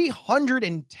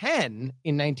 310 in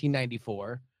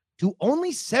 1994 to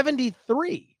only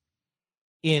 73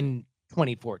 in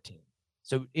 2014.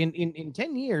 So in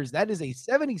 10 years, that is a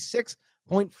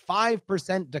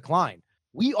 76.5% decline.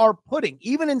 We are putting,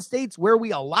 even in states where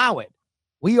we allow it,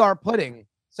 we are putting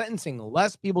sentencing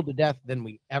less people to death than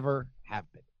we ever have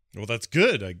been. Well, that's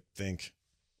good, I think.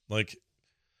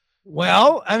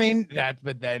 Well, I mean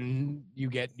but then you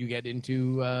get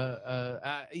into a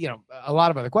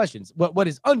lot of other questions. What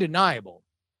is undeniable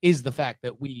is the fact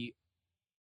that we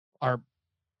are,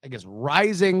 I guess,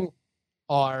 rising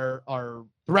our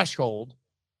threshold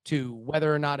to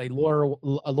whether or not a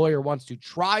lawyer wants to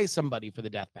try somebody for the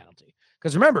death penalty.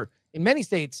 Because remember, in many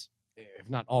states, if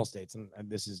not all states, and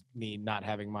this is me not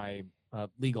having my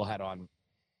legal hat on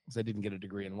because I didn't get a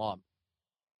degree in law,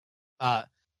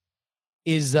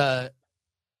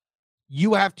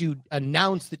 you have to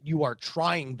announce that you are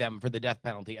trying them for the death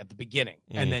penalty at the beginning,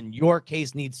 and then your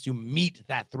case needs to meet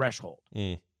that threshold.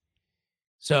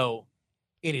 So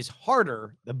it is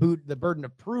harder. The burden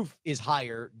of proof is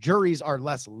higher. Juries are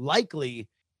less likely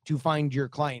to find your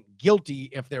client guilty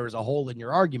if there is a hole in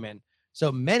your argument.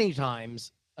 So many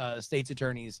times, state's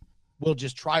attorneys will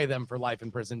just try them for life in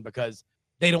prison because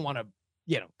they don't want to,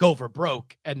 go for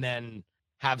broke and then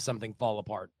have something fall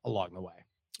apart along the way.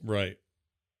 Right.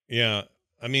 Yeah.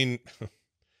 I mean,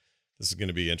 this is going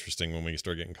to be interesting when we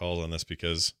start getting calls on this,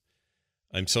 because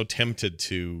I'm so tempted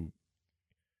to.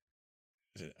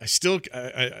 I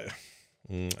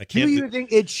can't. Do you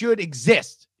think it should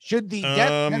exist? Should the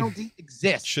death penalty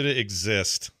exist? Should it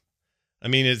exist? I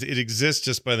mean, it exists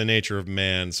just by the nature of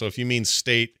man. So if you mean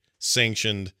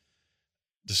state-sanctioned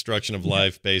destruction of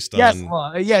life based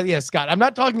on... Yes, Scott. I'm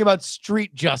not talking about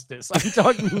street justice. I'm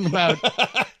talking about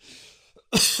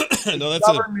no, that's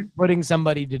government putting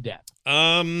somebody to death.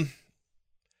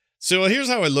 So here's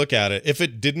how I look at it. If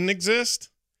it didn't exist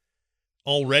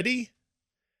already,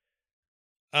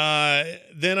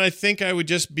 then I think I would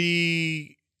just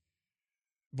be...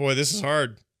 Boy, this is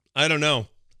hard. I don't know.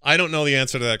 I don't know the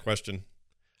answer to that question.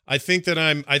 I think that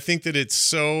it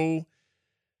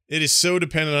is so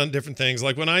dependent on different things.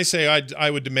 Like when I say I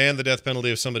would demand the death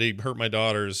penalty if somebody killed my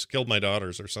daughters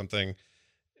or something,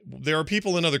 there are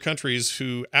people in other countries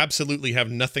who absolutely have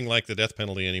nothing like the death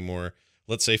penalty anymore.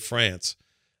 Let's say France,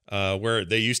 where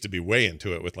they used to be way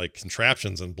into it with like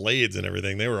contraptions and blades and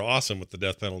everything. They were awesome with the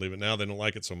death penalty, but now they don't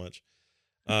like it so much.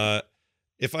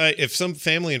 If some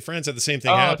family and friends had the same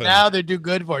thing happen. Now they do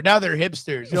good for it. Now they're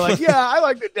hipsters. You're like, yeah, I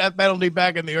like the death penalty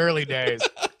back in the early days.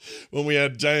 When we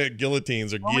had giant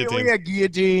guillotines or guillotines. We had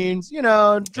guillotines,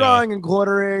 drawing and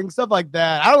quartering, stuff like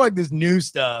that. I don't like this new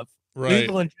stuff. Right.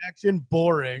 Lethal injection,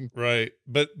 boring. Right.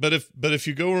 But if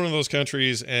you go to one of those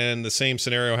countries and the same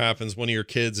scenario happens, one of your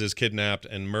kids is kidnapped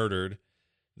and murdered,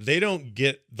 they don't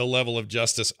get the level of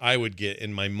justice I would get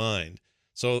in my mind.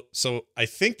 So I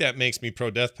think that makes me pro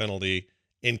death penalty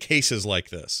in cases like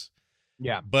this.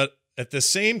 Yeah. But at the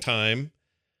same time,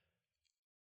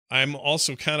 I'm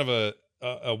also kind of a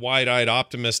wide-eyed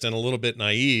optimist and a little bit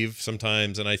naive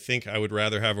sometimes, and I think I would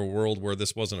rather have a world where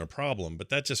this wasn't a problem, but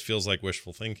that just feels like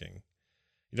wishful thinking.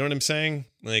 You know what I'm saying?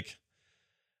 Like,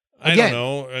 I don't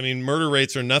know. I mean, murder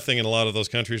rates are nothing in a lot of those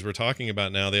countries we're talking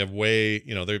about now. They have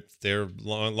they're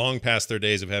long past their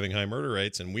days of having high murder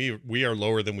rates, and we are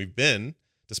lower than we've been.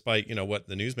 Despite, what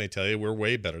the news may tell you, we're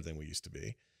way better than we used to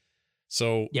be.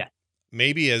 So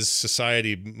maybe as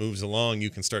society moves along, you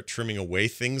can start trimming away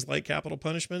things like capital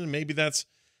punishment. And maybe that's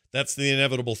the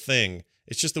inevitable thing.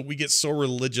 It's just that we get so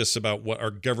religious about what our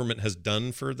government has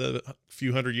done for the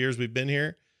few hundred years we've been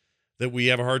here that we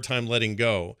have a hard time letting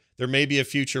go. There may be a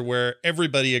future where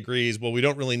everybody agrees, well, we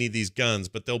don't really need these guns,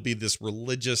 but there'll be this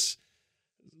religious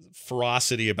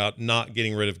ferocity about not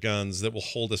getting rid of guns that will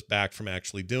hold us back from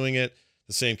actually doing it.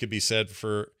 The same could be said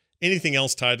for anything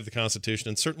else tied to the Constitution,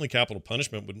 and certainly capital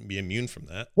punishment wouldn't be immune from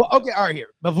that. Well, okay, all right, here.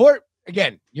 Before,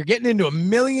 again, you're getting into a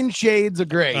million shades of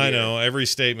gray. I know. Every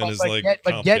statement is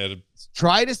complicated.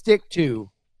 Try to stick to,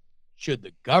 should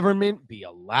the government be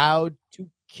allowed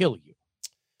to kill you?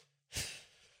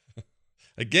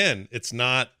 Again, there's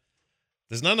not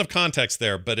enough context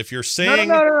there, but if you're saying...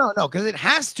 No, because it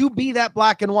has to be that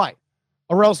black and white,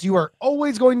 or else you are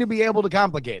always going to be able to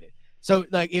complicate it. So,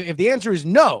 like, if the answer is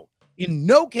no, in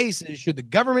no cases should the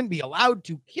government be allowed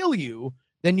to kill you,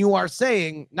 then you are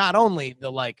saying not only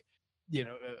the, like,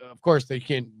 of course they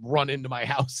can't run into my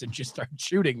house and just start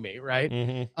shooting me, right?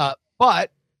 Mm-hmm.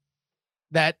 But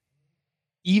that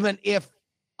even if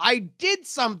I did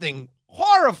something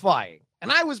horrifying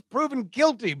and I was proven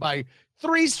guilty by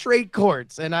 3 straight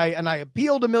courts and I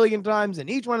appealed a million times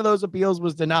and each one of those appeals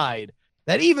was denied,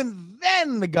 that even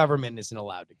then the government isn't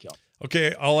allowed to kill me.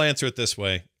 Okay, I'll answer it this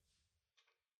way.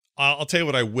 I'll tell you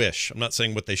what I wish. I'm not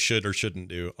saying what they should or shouldn't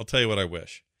do. I'll tell you what I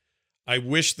wish. I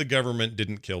wish the government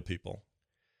didn't kill people.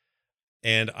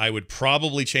 And I would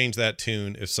probably change that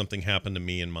tune if something happened to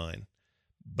me and mine.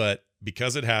 But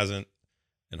because it hasn't,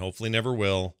 and hopefully never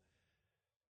will,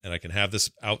 and I can have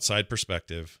this outside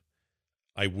perspective,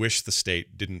 I wish the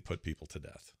state didn't put people to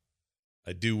death.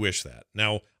 I do wish that.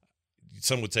 Now,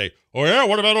 some would say, oh yeah,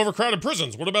 what about overcrowded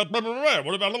prisons? What about blah, blah, blah,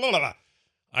 what about blah, blah, blah?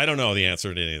 I don't know the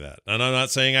answer to any of that. And I'm not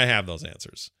saying I have those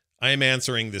answers. I am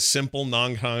answering the simple,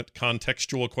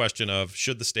 non-contextual question of,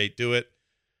 should the state do it?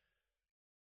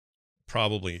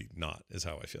 Probably not, is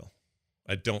how I feel.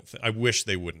 I wish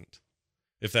they wouldn't.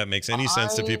 If that makes any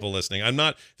sense to people listening.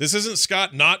 This isn't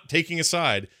Scott not taking a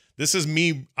side. This is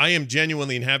me. I am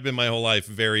genuinely, and have been my whole life,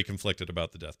 very conflicted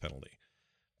about the death penalty.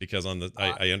 Because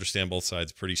I understand both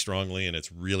sides pretty strongly, and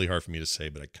it's really hard for me to say,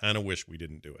 but I kind of wish we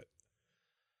didn't do it.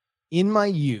 In my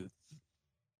youth,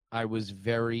 I was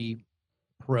very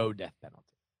pro death penalty.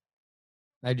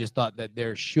 I just thought that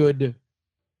there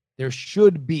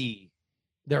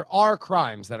are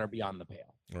crimes that are beyond the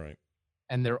pale. Right.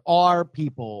 And there are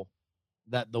people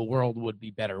that the world would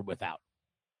be better without.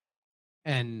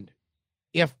 And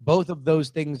if both of those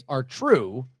things are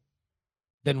true,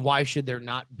 then why should there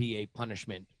not be a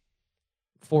punishment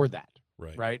for that?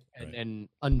 Right. And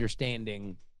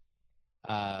understanding,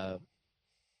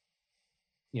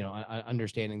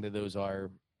 understanding that those are,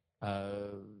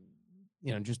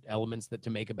 just elements that to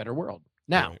make a better world.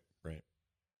 Now, right.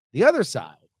 The other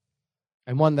side,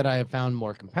 and one that I have found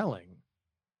more compelling,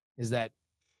 is that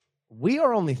we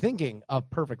are only thinking of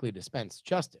perfectly dispensed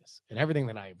justice and everything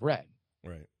that I have read.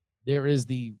 Right. There is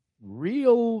the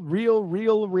real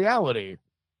reality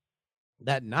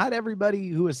that not everybody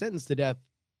who is sentenced to death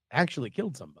actually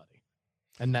killed somebody,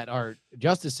 and that our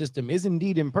justice system is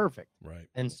indeed imperfect. Right.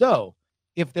 And so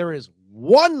if there is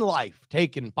one life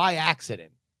taken by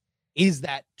accident, is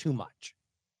that too much?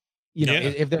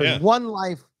 If there's one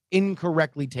life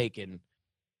incorrectly taken,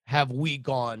 have we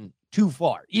gone too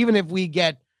far? Even if we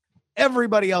get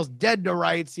everybody else dead to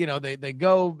rights, they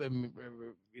go,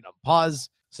 pause,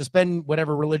 suspend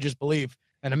whatever religious belief,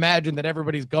 and imagine that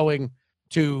everybody's going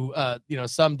to,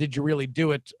 some did you really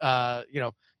do it?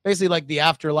 Basically like the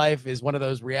afterlife is one of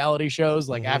those reality shows,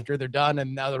 like after they're done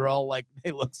and now they're all like,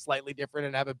 they look slightly different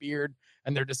and have a beard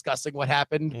and they're discussing what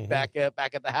happened back at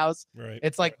the house. Right.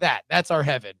 It's like that. That's our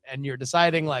heaven. And you're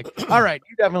deciding like, all right,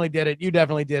 you definitely did it. You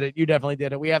definitely did it. You definitely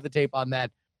did it. We have the tape on that.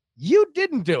 You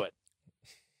didn't do it.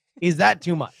 Is that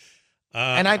too much?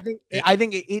 And I think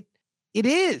it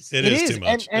is. It is too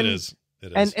much. It is.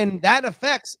 And that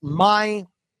affects my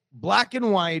black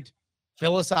and white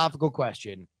philosophical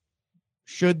question.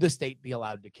 Should the state be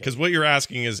allowed to kill? Because what you're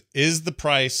asking is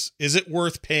it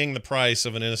worth paying the price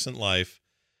of an innocent life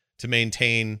to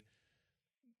maintain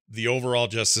the overall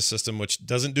justice system, which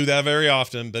doesn't do that very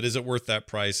often, but is it worth that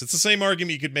price? It's the same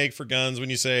argument you could make for guns when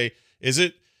you say, is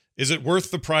it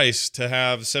worth the price to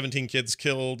have 17 kids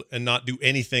killed and not do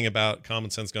anything about common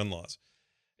sense gun laws?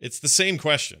 It's the same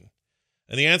question.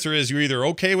 And the answer is you're either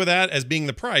okay with that as being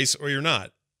the price or you're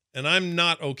not. And I'm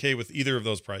not okay with either of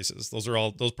those prices.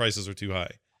 Those prices are too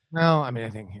high. No, I mean, I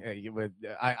think you would.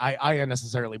 I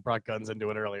unnecessarily brought guns into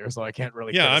it earlier, so I can't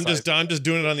really. Yeah, I'm just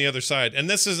doing it on the other side. And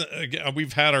this is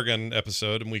we've had our gun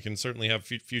episode, and we can certainly have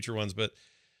future ones. But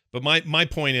my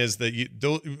point is that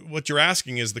what you're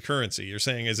asking is the currency. You're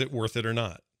saying, is it worth it or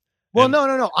not? Well,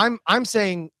 no. I'm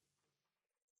saying,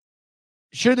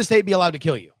 should the state be allowed to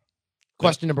kill you?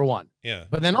 Question number one. Yeah.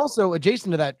 But then also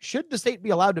adjacent to that, should the state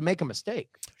be allowed to make a mistake?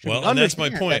 Well, and that's my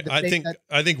point. I think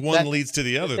one leads to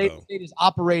the other, though. The state is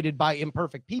operated by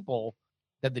imperfect people,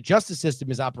 that the justice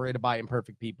system is operated by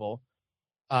imperfect people,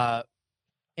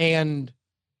 and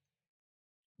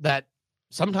that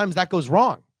sometimes that goes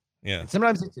wrong. Yeah. And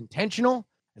sometimes it's intentional,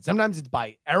 and sometimes it's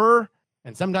by error,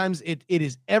 and sometimes it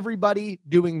is everybody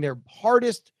doing their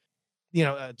hardest,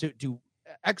 to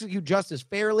execute justice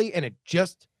fairly, and it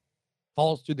just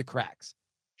falls through the cracks.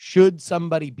 Should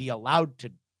somebody be allowed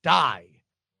to die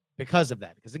because of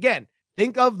that? Because again,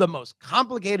 think of the most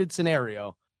complicated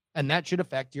scenario, and that should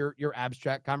affect your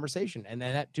abstract conversation. And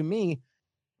then that, to me,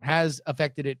 has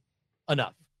affected it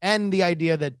enough. And the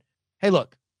idea that, hey,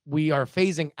 look, we are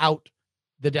phasing out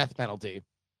the death penalty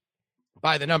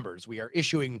by the numbers. We are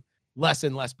issuing less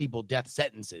and less people death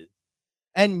sentences,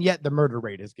 and yet the murder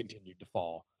rate has continued to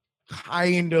fall.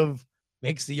 Kind of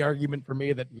makes the argument for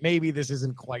me that maybe this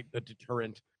isn't quite the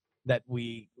deterrent that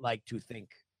we like to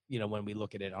think, when we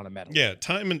look at it on a meta. Yeah,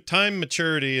 time,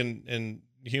 maturity, and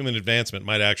human advancement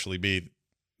might actually be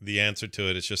the answer to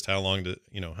it. It's just how long.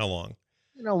 How long?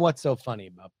 What's so funny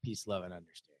about peace, love, and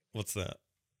understanding? What's that?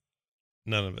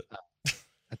 None of it.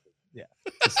 Yeah.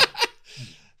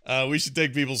 We should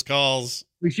take people's calls.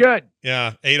 We should.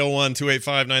 Yeah.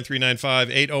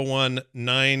 801-285-9395.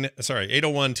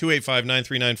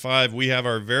 801-285-9395. We have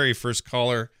our very first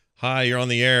caller. Hi, you're on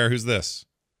the air. Who's this?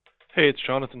 Hey, it's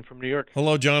Jonathan from New York.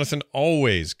 Hello, Jonathan.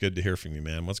 Always good to hear from you,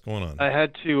 man. What's going on? I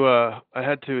had to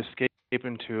escape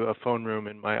into a phone room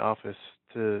in my office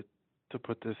to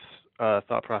put this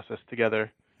thought process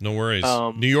together. No worries.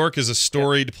 New York is a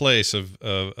storied place of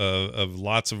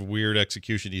lots of weird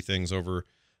execution-y things over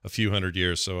a few hundred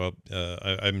years. So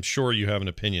I'm sure you have an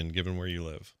opinion given where you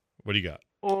live. What do you got?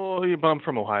 Oh, yeah, but I'm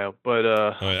from Ohio. But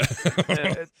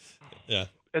yeah.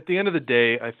 At the end of the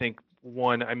day, I think,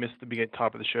 one, I missed the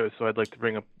top of the show, so I'd like to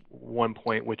bring up one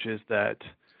point, which is that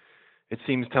it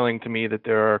seems telling to me that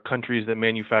there are countries that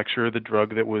manufacture the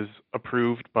drug that was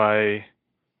approved by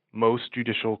most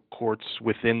judicial courts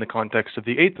within the context of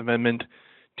the Eighth Amendment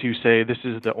to say this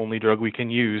is the only drug we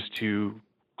can use to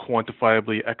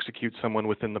quantifiably execute someone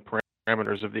within the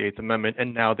parameters of the Eighth Amendment,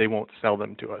 and now they won't sell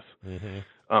them to us. Mm-hmm.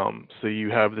 So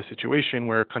you have the situation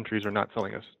where countries are not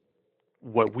selling us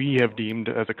what we have deemed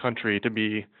as a country to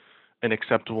be an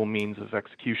acceptable means of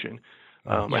execution.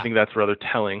 I think that's rather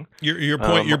telling. Your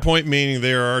point meaning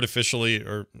they are artificially,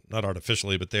 or not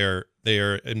artificially, but they are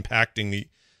impacting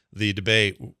the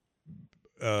debate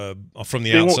from the outside.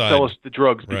 They won't sell us the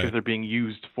drugs because Right. they're being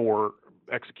used for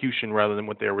execution rather than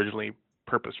what they originally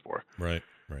purposed for. Right.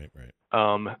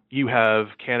 You have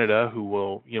Canada, who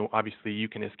will, obviously you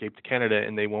can escape to Canada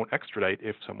and they won't extradite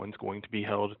if someone's going to be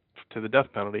held to the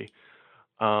death penalty.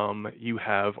 You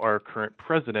have our current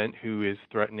president, who is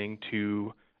threatening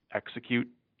to execute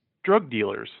drug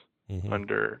dealers Mm-hmm.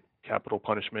 under capital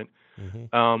punishment.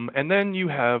 Mm-hmm. And then you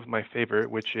have my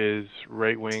favorite, which is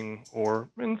right-wing, or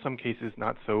in some cases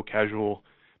not so casual,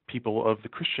 people of the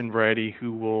Christian variety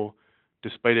who will,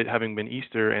 despite it having been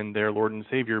Easter and their Lord and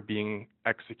Savior being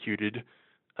executed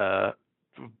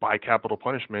by capital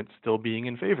punishment, still being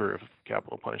in favor of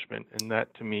capital punishment. And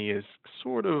that, to me, is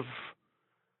sort of,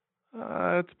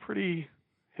 it's pretty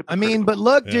hypocritical. I mean, but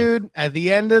look, dude, at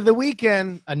the end of the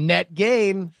weekend, a net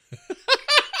gain.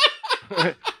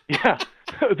 Yeah.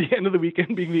 The end of the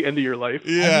weekend being the end of your life.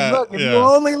 Yeah. Look, if you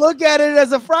only look at it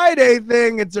as a Friday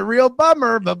thing, it's a real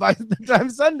bummer. But by the time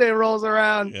Sunday rolls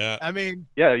around, I mean,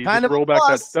 you just roll back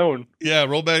that stone. Yeah,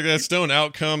 roll back that stone.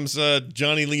 Out comes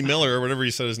Johnny Lee Miller, or whatever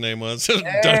he said his name was.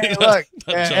 Hey, look,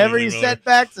 every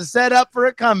setback's a setup for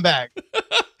a comeback.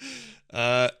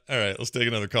 All right, let's take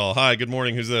another call. Hi, good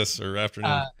morning. Who's this, or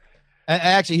afternoon?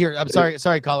 Actually, here, I'm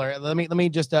sorry, caller. Let me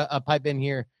just pipe in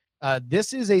here.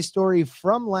 This is a story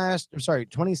from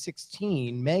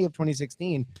 2016, May of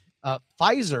 2016.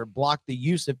 Pfizer blocked the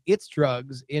use of its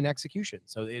drugs in execution.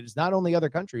 So it is not only other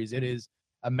countries; it is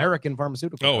American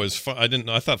pharmaceutical. Oh, I didn't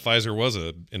know. I thought Pfizer was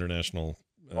a international.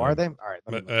 Are they? All right.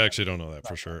 I actually don't know that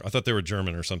for sure. I thought they were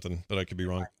German or something, but I could be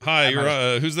wrong. Hi,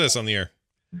 you're who's this on the air?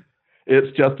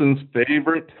 It's Justin's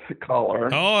favorite caller.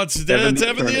 Oh, it's Evan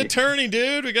the attorney,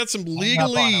 dude. We got some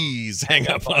legalese. Hang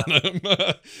up on him.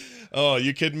 Oh,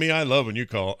 you kidding me? I love when you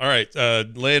call. All right,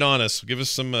 lay it on us. Give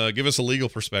us a legal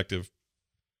perspective.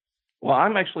 Well,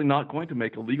 I'm actually not going to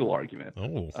make a legal argument.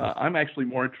 Oh. I'm actually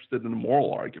more interested in a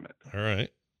moral argument. All right.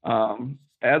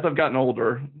 As I've gotten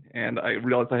older and I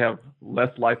realize I have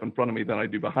less life in front of me than I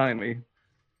do behind me,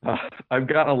 I've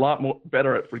gotten a lot more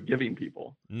better at forgiving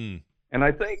people. Mm. And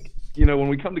I think, when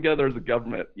we come together as a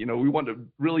government, we want to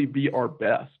really be our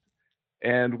best.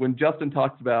 And when Justin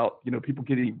talks about, people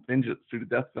getting vengeance through the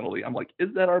death penalty, I'm like,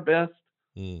 is that our best?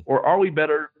 Or are we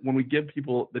better when we give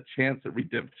people the chance at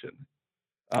redemption?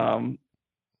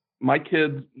 My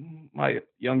kids, my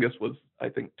youngest was, I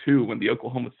think, 2 when the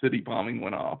Oklahoma City bombing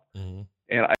went off.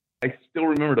 And I still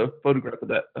remember the photograph of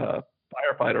that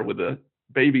firefighter with a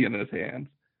baby in his hands.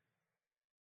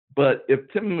 But if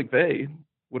Tim McVeigh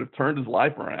would have turned his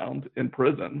life around in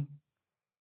prison,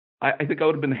 I think I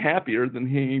would have been happier than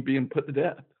he being put to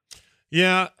death.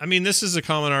 Yeah, I mean, this is a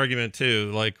common argument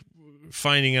too, like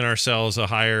finding in ourselves a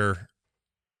higher,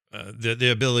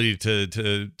 the ability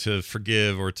to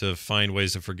forgive or to find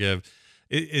ways to forgive.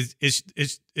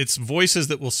 It's voices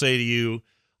that will say to you,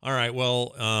 all right,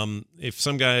 well, if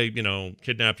some guy,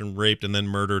 kidnapped and raped and then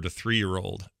murdered a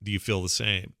 3-year-old, do you feel the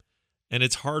same? And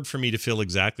it's hard for me to feel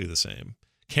exactly the same.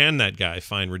 Can that guy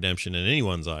find redemption in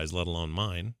anyone's eyes, let alone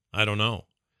mine? I don't know.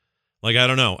 I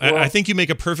don't know. Well, I think you make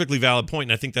a perfectly valid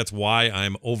point, and I think that's why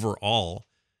I'm overall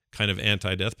kind of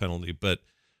anti-death penalty. But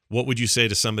what would you say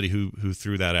to somebody who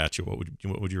threw that at you?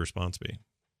 What would your response be?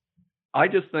 I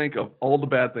just think of all the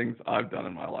bad things I've done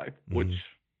in my life, which,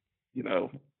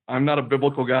 I'm not a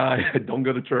biblical guy. I don't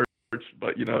go to church,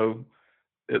 but,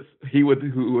 it's he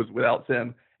who was without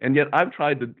sin. And yet I've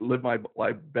tried to live my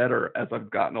life better as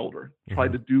I've gotten older,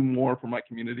 tried to do more for my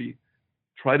community,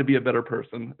 try to be a better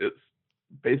person. It's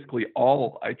basically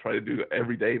all I try to do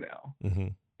every day now.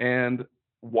 And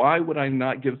why would I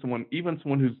not give someone, even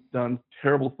someone who's done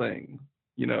terrible things,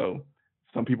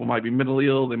 some people might be mentally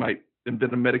ill, they might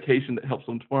invent a medication that helps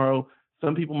them tomorrow.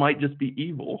 Some people might just be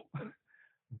evil.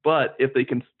 But if they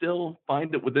can still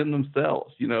find it within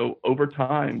themselves, over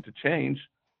time to change,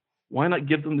 why not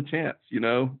give them the chance?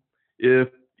 If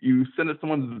you sentence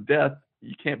someone to death,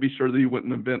 you can't be sure that you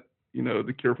wouldn't invent,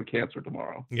 the cure for cancer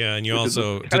tomorrow. Yeah, and you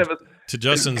also to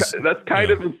Justin's. That's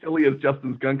kind of as silly as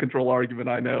Justin's gun control argument,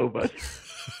 I know, but.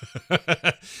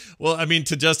 Well, I mean,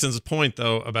 to Justin's point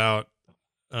though about,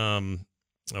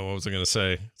 what was I going to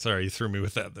say? Sorry, you threw me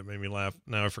with that. That made me laugh.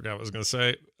 Now I forgot what I was going to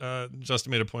say.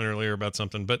 Justin made a point earlier about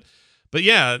something, but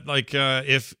yeah,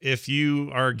 if you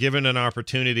are given an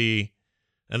opportunity.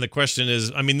 And the question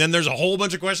is, I mean, then there's a whole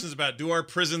bunch of questions about, do our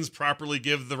prisons properly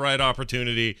give the right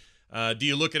opportunity? Do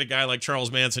you look at a guy like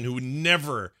Charles Manson who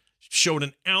never showed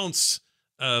an ounce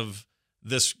of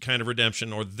this kind of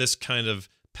redemption or this kind of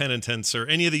penitence or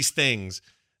any of these things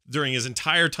during his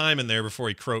entire time in there before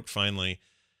he croaked finally?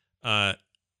 Do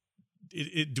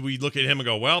we look at him and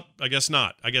go, well, I guess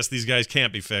not. I guess these guys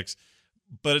can't be fixed.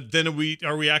 But then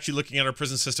are we actually looking at our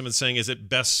prison system and saying, is it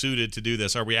best suited to do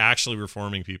this? Are we actually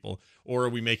reforming people, or are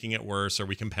we making it worse? Are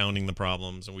we compounding the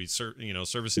problems? Are we,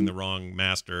 servicing the wrong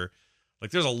master?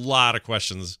 There's a lot of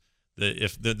questions that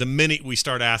if the minute we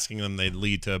start asking them, they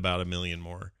lead to about 1 million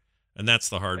more. And that's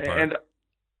the hard part.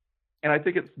 And I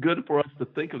think it's good for us to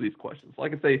think of these questions.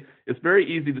 Like I say, it's very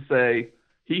easy to say,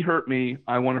 he hurt me,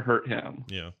 I want to hurt him.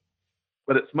 Yeah.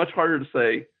 But it's much harder to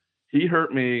say, he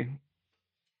hurt me,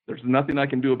 there's nothing I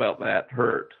can do about that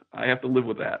hurt. I have to live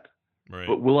with that. Right.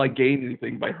 But will I gain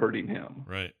anything by hurting him?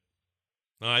 Right.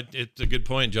 It's a good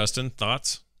point, Justin.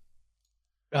 Thoughts?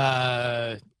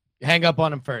 Hang up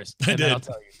on him first. I did. I'll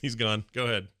tell you. He's gone. Go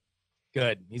ahead.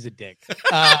 Good. He's a dick.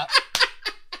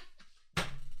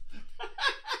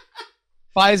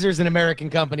 Pfizer's an American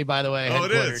company, by the way,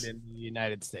 headquartered in the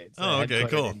United States. Oh, okay,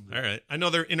 cool. All right. I know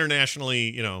they're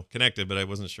internationally, connected, but I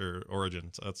wasn't sure origin.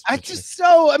 So that's.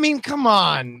 Come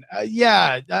on.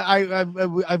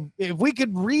 If we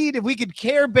could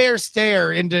Care Bear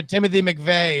stare into Timothy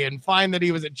McVeigh and find that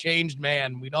he was a changed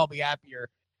man, we'd all be happier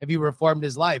if he reformed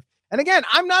his life. And again,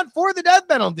 I'm not for the death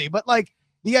penalty, but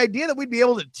the idea that we'd be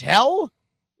able to tell,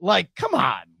 come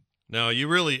on. No,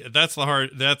 that's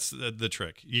the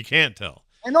trick. You can't tell.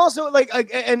 And also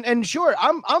and sure,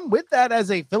 I'm with that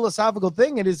as a philosophical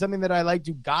thing. It is something that I like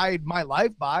to guide my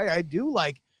life by. I do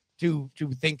like to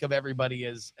think of everybody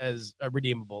as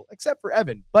redeemable, except for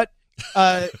Evan. But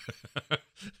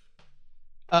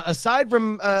aside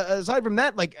from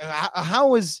that,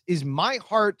 how is my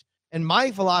heart and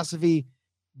my philosophy?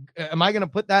 Am I going to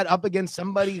put that up against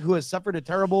somebody who has suffered a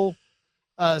terrible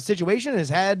situation, has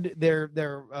had their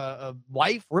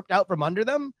life ripped out from under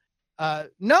them?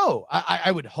 No, I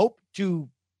would hope to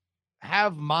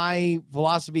have my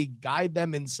philosophy guide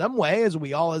them in some way, as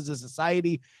we all as a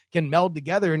society can meld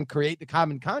together and create the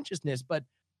common consciousness. But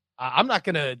I'm not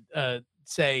going to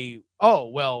say, oh,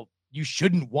 well, you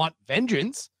shouldn't want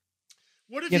vengeance.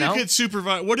 What if you could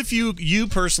supervise? What if you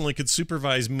personally could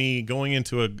supervise me going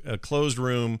into a closed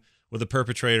room with a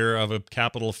perpetrator of a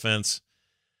capital offense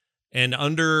and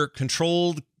under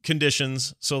controlled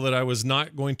conditions so that I was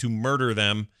not going to murder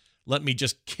them, let me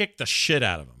just kick the shit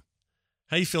out of him.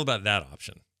 How you feel about that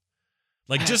option?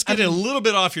 Like, just get it a little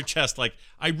bit off your chest. Like,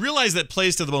 I realize that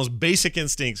plays to the most basic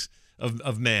instincts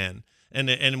of man,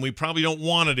 and we probably don't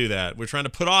want to do that. We're trying to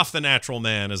put off the natural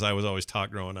man, as I was always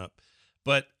taught growing up.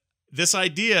 But this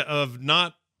idea of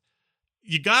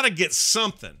you got to get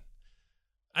something.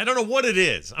 I don't know what it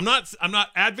is. I'm not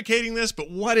advocating this, but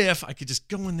what if I could just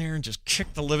go in there and just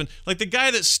kick the living, like the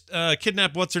guy that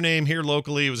kidnapped what's her name here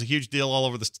locally. It was a huge deal all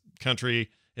over the country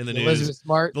in the news.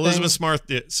 Elizabeth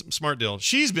Smart deal.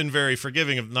 She's been very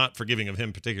not forgiving of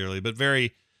him particularly, but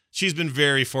she's been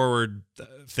very forward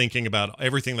thinking about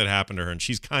everything that happened to her, and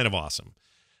she's kind of awesome.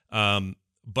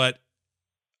 But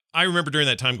I remember during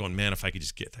that time going, man, if I could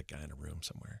just get that guy in a room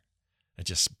somewhere and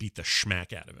just beat the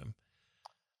schmack out of him.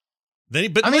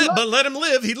 But let him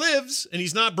live. He lives, and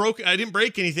he's not broke. I didn't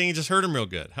break anything. He just hurt him real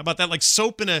good. How about that? Like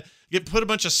soap put a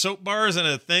bunch of soap bars in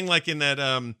a thing like in that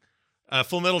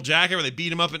Full Metal Jacket where they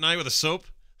beat him up at night with a soap.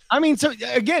 I mean, so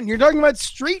again, you're talking about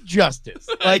street justice.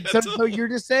 Like, so you're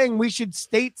just saying we should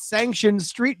state-sanctioned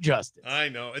street justice. I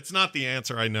know it's not the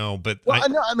answer. I know, but I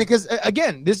mean, because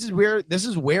again, this is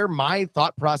where my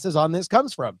thought process on this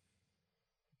comes from.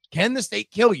 Can the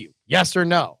state kill you? Yes or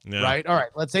no? Yeah. Right. All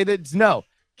right. Let's say that it's no.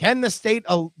 Can the state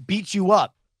beat you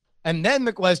up? And then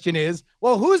the question is,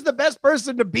 well, who's the best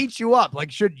person to beat you up?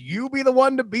 Like, should you be the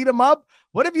one to beat him up?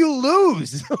 What if you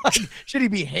lose? Like, should he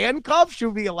be handcuffed? Should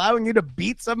we be allowing you to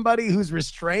beat somebody who's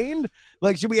restrained?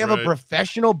 Like, should we have a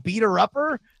professional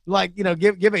beater-upper? Like,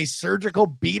 give a surgical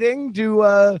beating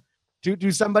to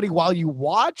somebody while you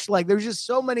watch? Like, there's just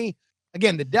so many.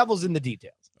 Again, the devil's in the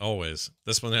details. Always.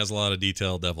 This one has a lot of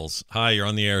detail, devils. Hi, you're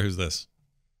on the air. Who's this?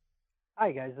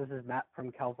 Hi, guys. This is Matt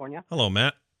from California. Hello,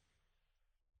 Matt.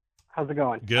 How's it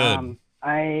going? Good.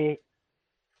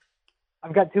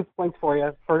 I've got 2 points for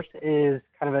you. First is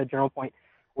kind of a general point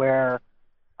where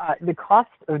the cost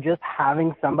of just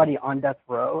having somebody on death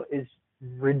row is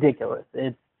ridiculous.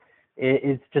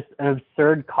 It's just an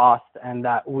absurd cost, and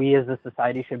that we as a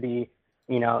society should be,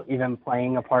 even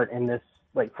playing a part in this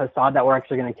like facade that we're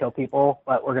actually going to kill people,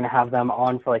 but we're going to have them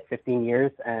on for like 15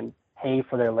 years and pay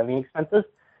for their living expenses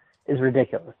is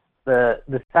ridiculous.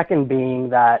 The second being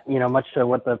that, much to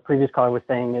what the previous caller was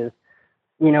saying is,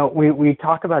 we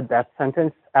talk about death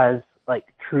sentence as like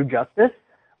true justice.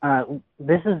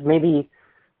 This is maybe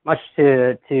much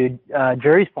to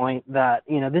Jerry's point that,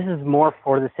 this is more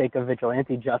for the sake of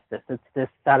vigilante justice. It's this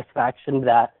satisfaction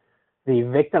that the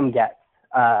victim gets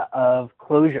of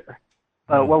closure.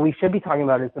 But what we should be talking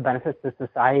about is the benefits to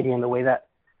society and the way that,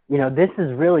 this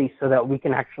is really so that we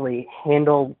can actually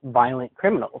handle violent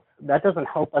criminals. That doesn't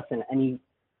help us in any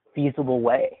feasible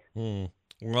way. Well,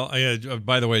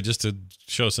 by the way, just to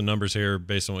show some numbers here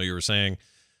based on what you were saying,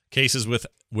 cases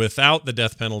without the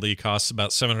death penalty costs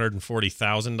about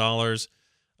 $740,000.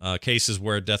 Cases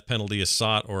where a death penalty is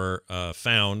sought or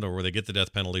found, or where they get the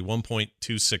death penalty,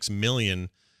 $1.26 million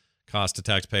cost to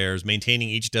taxpayers. Maintaining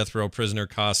each death row prisoner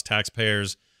costs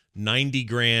taxpayers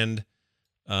 $90,000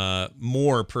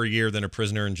 more per year than a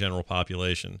prisoner in general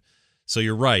population. So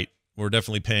you're right. We're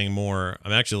definitely paying more.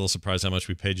 I'm actually a little surprised how much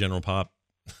we pay general pop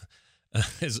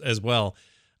as well.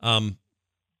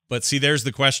 But see, there's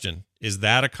the question. Is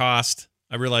that a cost?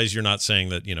 I realize you're not saying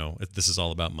that, this is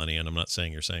all about money, and I'm not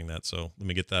saying you're saying that. So let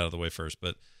me get that out of the way first.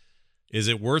 But is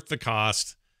it worth the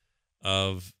cost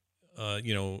of,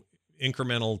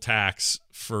 incremental tax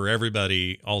for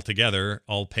everybody all together,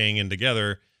 all paying in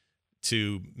together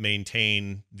to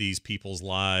maintain these people's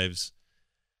lives?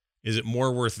 Is it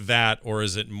more worth that, or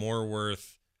is it more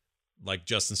worth, like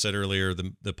Justin said earlier,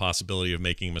 the possibility of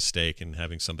making a mistake and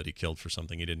having somebody killed for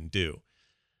something he didn't do?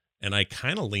 And I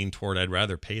kind of lean toward I'd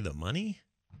rather pay the money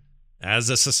as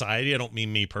a society. I don't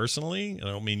mean me personally. I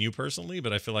don't mean you personally,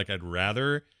 but I feel like I'd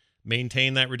rather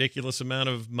maintain that ridiculous amount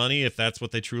of money if that's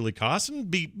what they truly cost,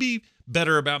 and be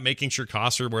better about making sure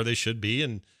costs are where they should be,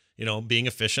 and being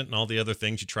efficient and all the other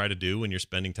things you try to do when you're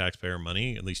spending taxpayer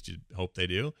money. At least you hope they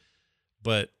do.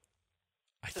 But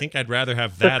I think I'd rather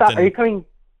have that than...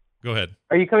 Go ahead.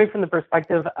 Are you coming from the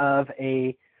perspective of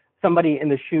somebody in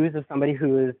the shoes of somebody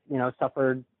who has,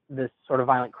 suffered this sort of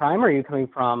violent crime, or are you coming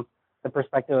from the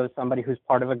perspective of somebody who's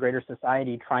part of a greater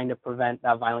society trying to prevent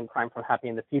that violent crime from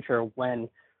happening in the future, when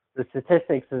the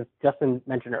statistics, as Justin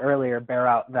mentioned earlier, bear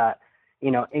out that,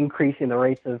 increasing the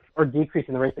rates of, or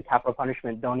decreasing the rates of capital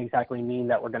punishment don't exactly mean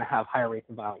that we're going to have higher rates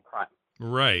of violent crime.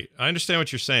 Right. I understand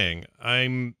what you're saying.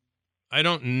 I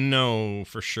don't know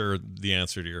for sure the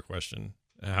answer to your question,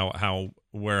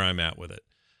 where I'm at with it.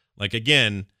 Like,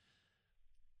 again,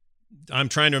 I'm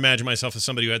trying to imagine myself as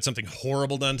somebody who had something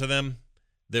horrible done to them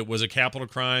that was a capital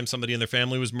crime. Somebody in their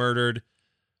family was murdered.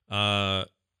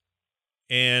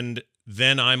 and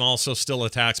then I'm also still a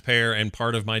taxpayer, and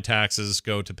part of my taxes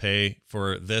go to pay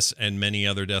for this and many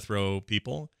other death row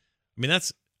people. I mean,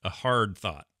 that's a hard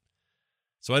thought.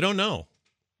 So I don't know.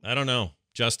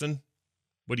 Justin,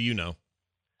 what do you know?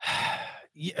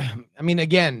 Yeah, I mean,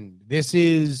 again, this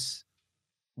is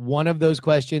one of those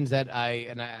questions that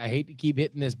I hate to keep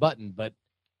hitting this button, but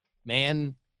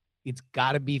man, it's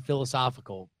got to be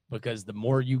philosophical, because the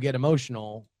more you get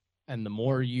emotional and the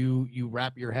more you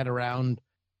wrap your head around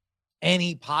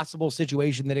any possible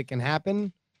situation that it can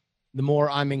happen, the more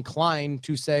I'm inclined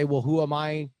to say, well, who am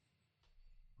I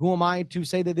to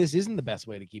say that this isn't the best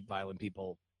way to keep violent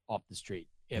people off the street?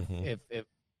 If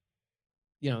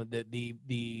you know,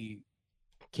 the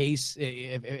case,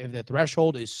 if the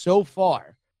threshold is so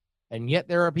far and yet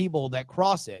there are people that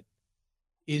cross it,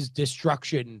 is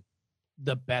destruction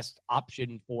the best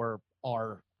option for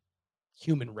our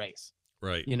human race?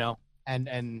 Right. You know,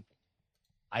 and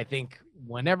I think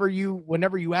whenever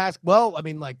you ask, well, I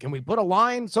mean, like, can we put a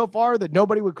line so far that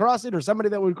nobody would cross it, or somebody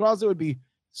that would cross it would be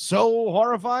so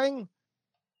horrifying?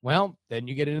 Well, then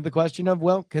you get into the question of,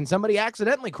 well, can somebody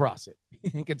accidentally cross it?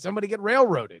 Can somebody get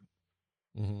railroaded?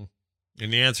 Mm-hmm.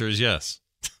 And the answer is yes.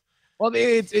 Well,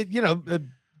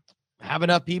 have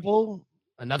enough people,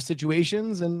 enough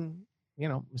situations, and,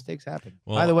 mistakes happen.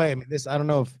 Well, by the way, I mean, I don't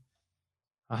know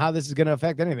how this is going to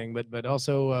affect anything, but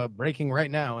also breaking right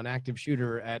now, an active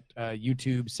shooter at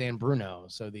YouTube San Bruno.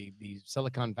 So the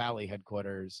Silicon Valley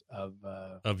headquarters of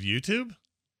YouTube.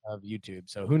 Of YouTube.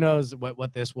 So who knows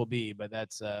what this will be, but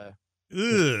that's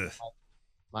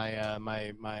my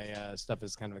stuff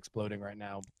is kind of exploding right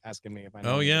now, asking me if I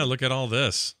know. Oh yeah, look at all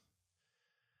this.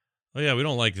 Oh yeah, we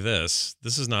don't like this.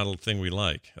 This is not a thing we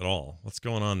like at all. What's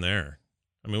going on there?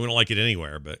 I mean, we don't like it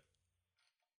anywhere, but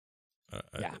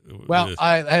yeah. Well,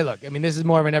 hey, look, I mean, this is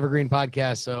more of an evergreen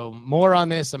podcast, so more on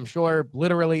this, I'm sure,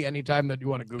 literally anytime that you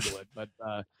want to Google it. But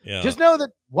yeah. Just know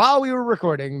that while we were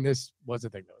recording, this was a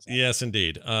thing that was happening. Yes,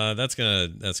 indeed. That's gonna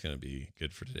be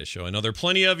good for today's show. I know there are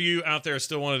plenty of you out there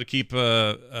still wanted to keep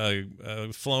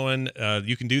flowing.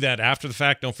 You can do that after the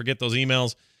fact. Don't forget those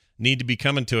emails need to be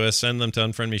coming to us. Send them to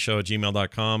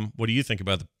unfriendmeshow@gmail.com. What do you think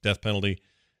about the death penalty?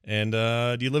 And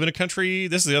do you live in a country?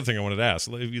 This is the other thing I wanted to ask.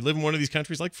 If you live in one of these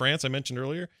countries like France, I mentioned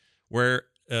earlier, where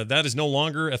that is no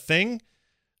longer a thing,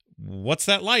 what's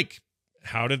that like?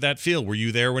 How did that feel? Were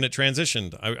you there when it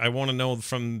transitioned? I want to know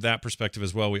from that perspective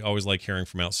as well. We always like hearing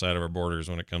from outside of our borders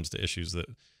when it comes to issues that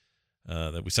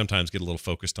we sometimes get a little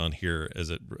focused on here as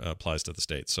it applies to the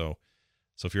States. So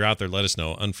if you're out there, let us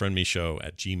know.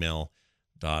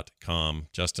 unfriendmeshow@gmail.com.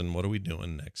 Justin, what are we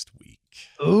doing next week?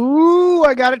 Ooh,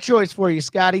 I got a choice for you,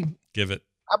 Scotty. Give it.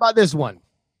 How about this one?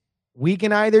 We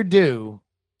can either do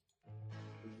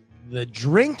the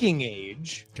drinking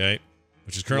age. Okay.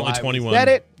 Which is currently 21. Said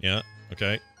it. Yeah.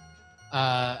 Okay.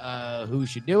 Who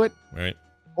should do it? Right.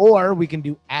 Or we can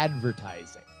do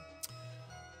advertising.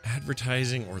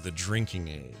 Advertising or the drinking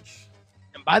age.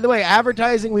 And by the way,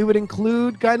 advertising, we would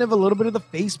include kind of a little bit of the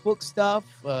Facebook stuff,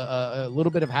 a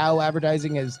little bit of how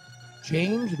advertising has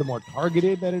changed, the more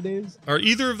targeted that it is. Are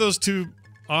either of those two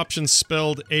options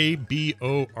spelled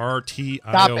ABORTION?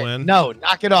 Stop it. No,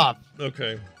 knock it off.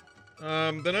 Okay. Then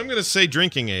I'm going to say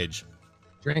drinking age.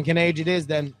 Drinking age it is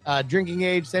then. Drinking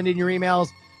age, send in your emails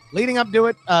leading up to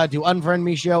it to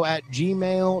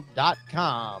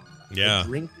unfriendmeshow@gmail.com. Yeah. The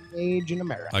drinking age in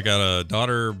America. I got a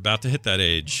daughter about to hit that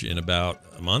age in about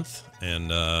a month,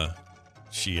 and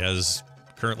she has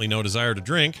currently no desire to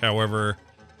drink. However,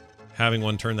 having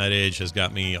one turn that age has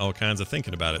got me all kinds of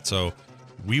thinking about it. So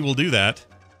we will do that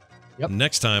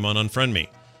next time on Unfriend Me.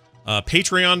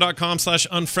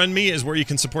 Patreon.com/unfriendme is where you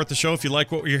can support the show. If you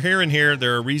like what you're hearing here,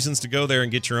 there are reasons to go there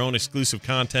and get your own exclusive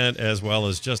content, as well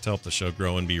as just help the show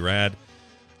grow and be rad.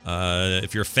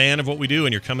 If you're a fan of what we do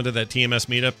and you're coming to that TMS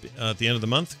meetup at the end of the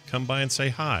month, come by and say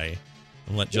hi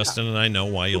and let Justin and I know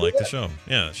why you like the show.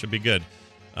 Yeah, it should be good.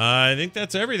 I think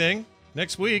that's everything.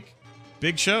 Next week,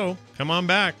 big show. Come on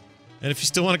back. And if you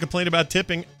still want to complain about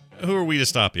tipping, who are we to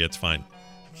stop you? It's fine.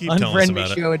 Keep telling us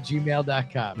about it.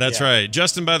 Unfriendmeshow@gmail.com. That's right.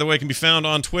 Justin, by the way, can be found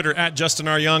on Twitter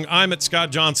 @JustinRYoung. I'm at Scott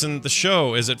Johnson. The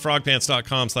show is at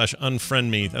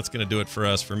frogpants.com/unfriendme. That's going to do it for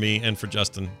us, for me, and for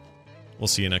Justin. We'll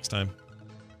see you next time.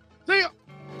 See ya.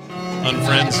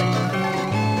 Unfriends.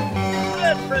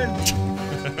 Unfriends.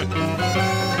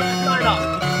 Sign off.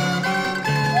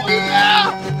 Oh,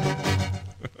 yeah.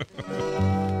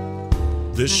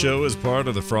 This show is part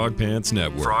of the Frog Pants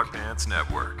Network. Frog Pants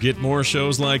Network. Get more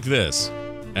shows like this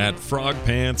at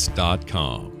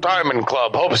frogpants.com. Diamond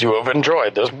Club hopes you have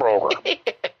enjoyed this program.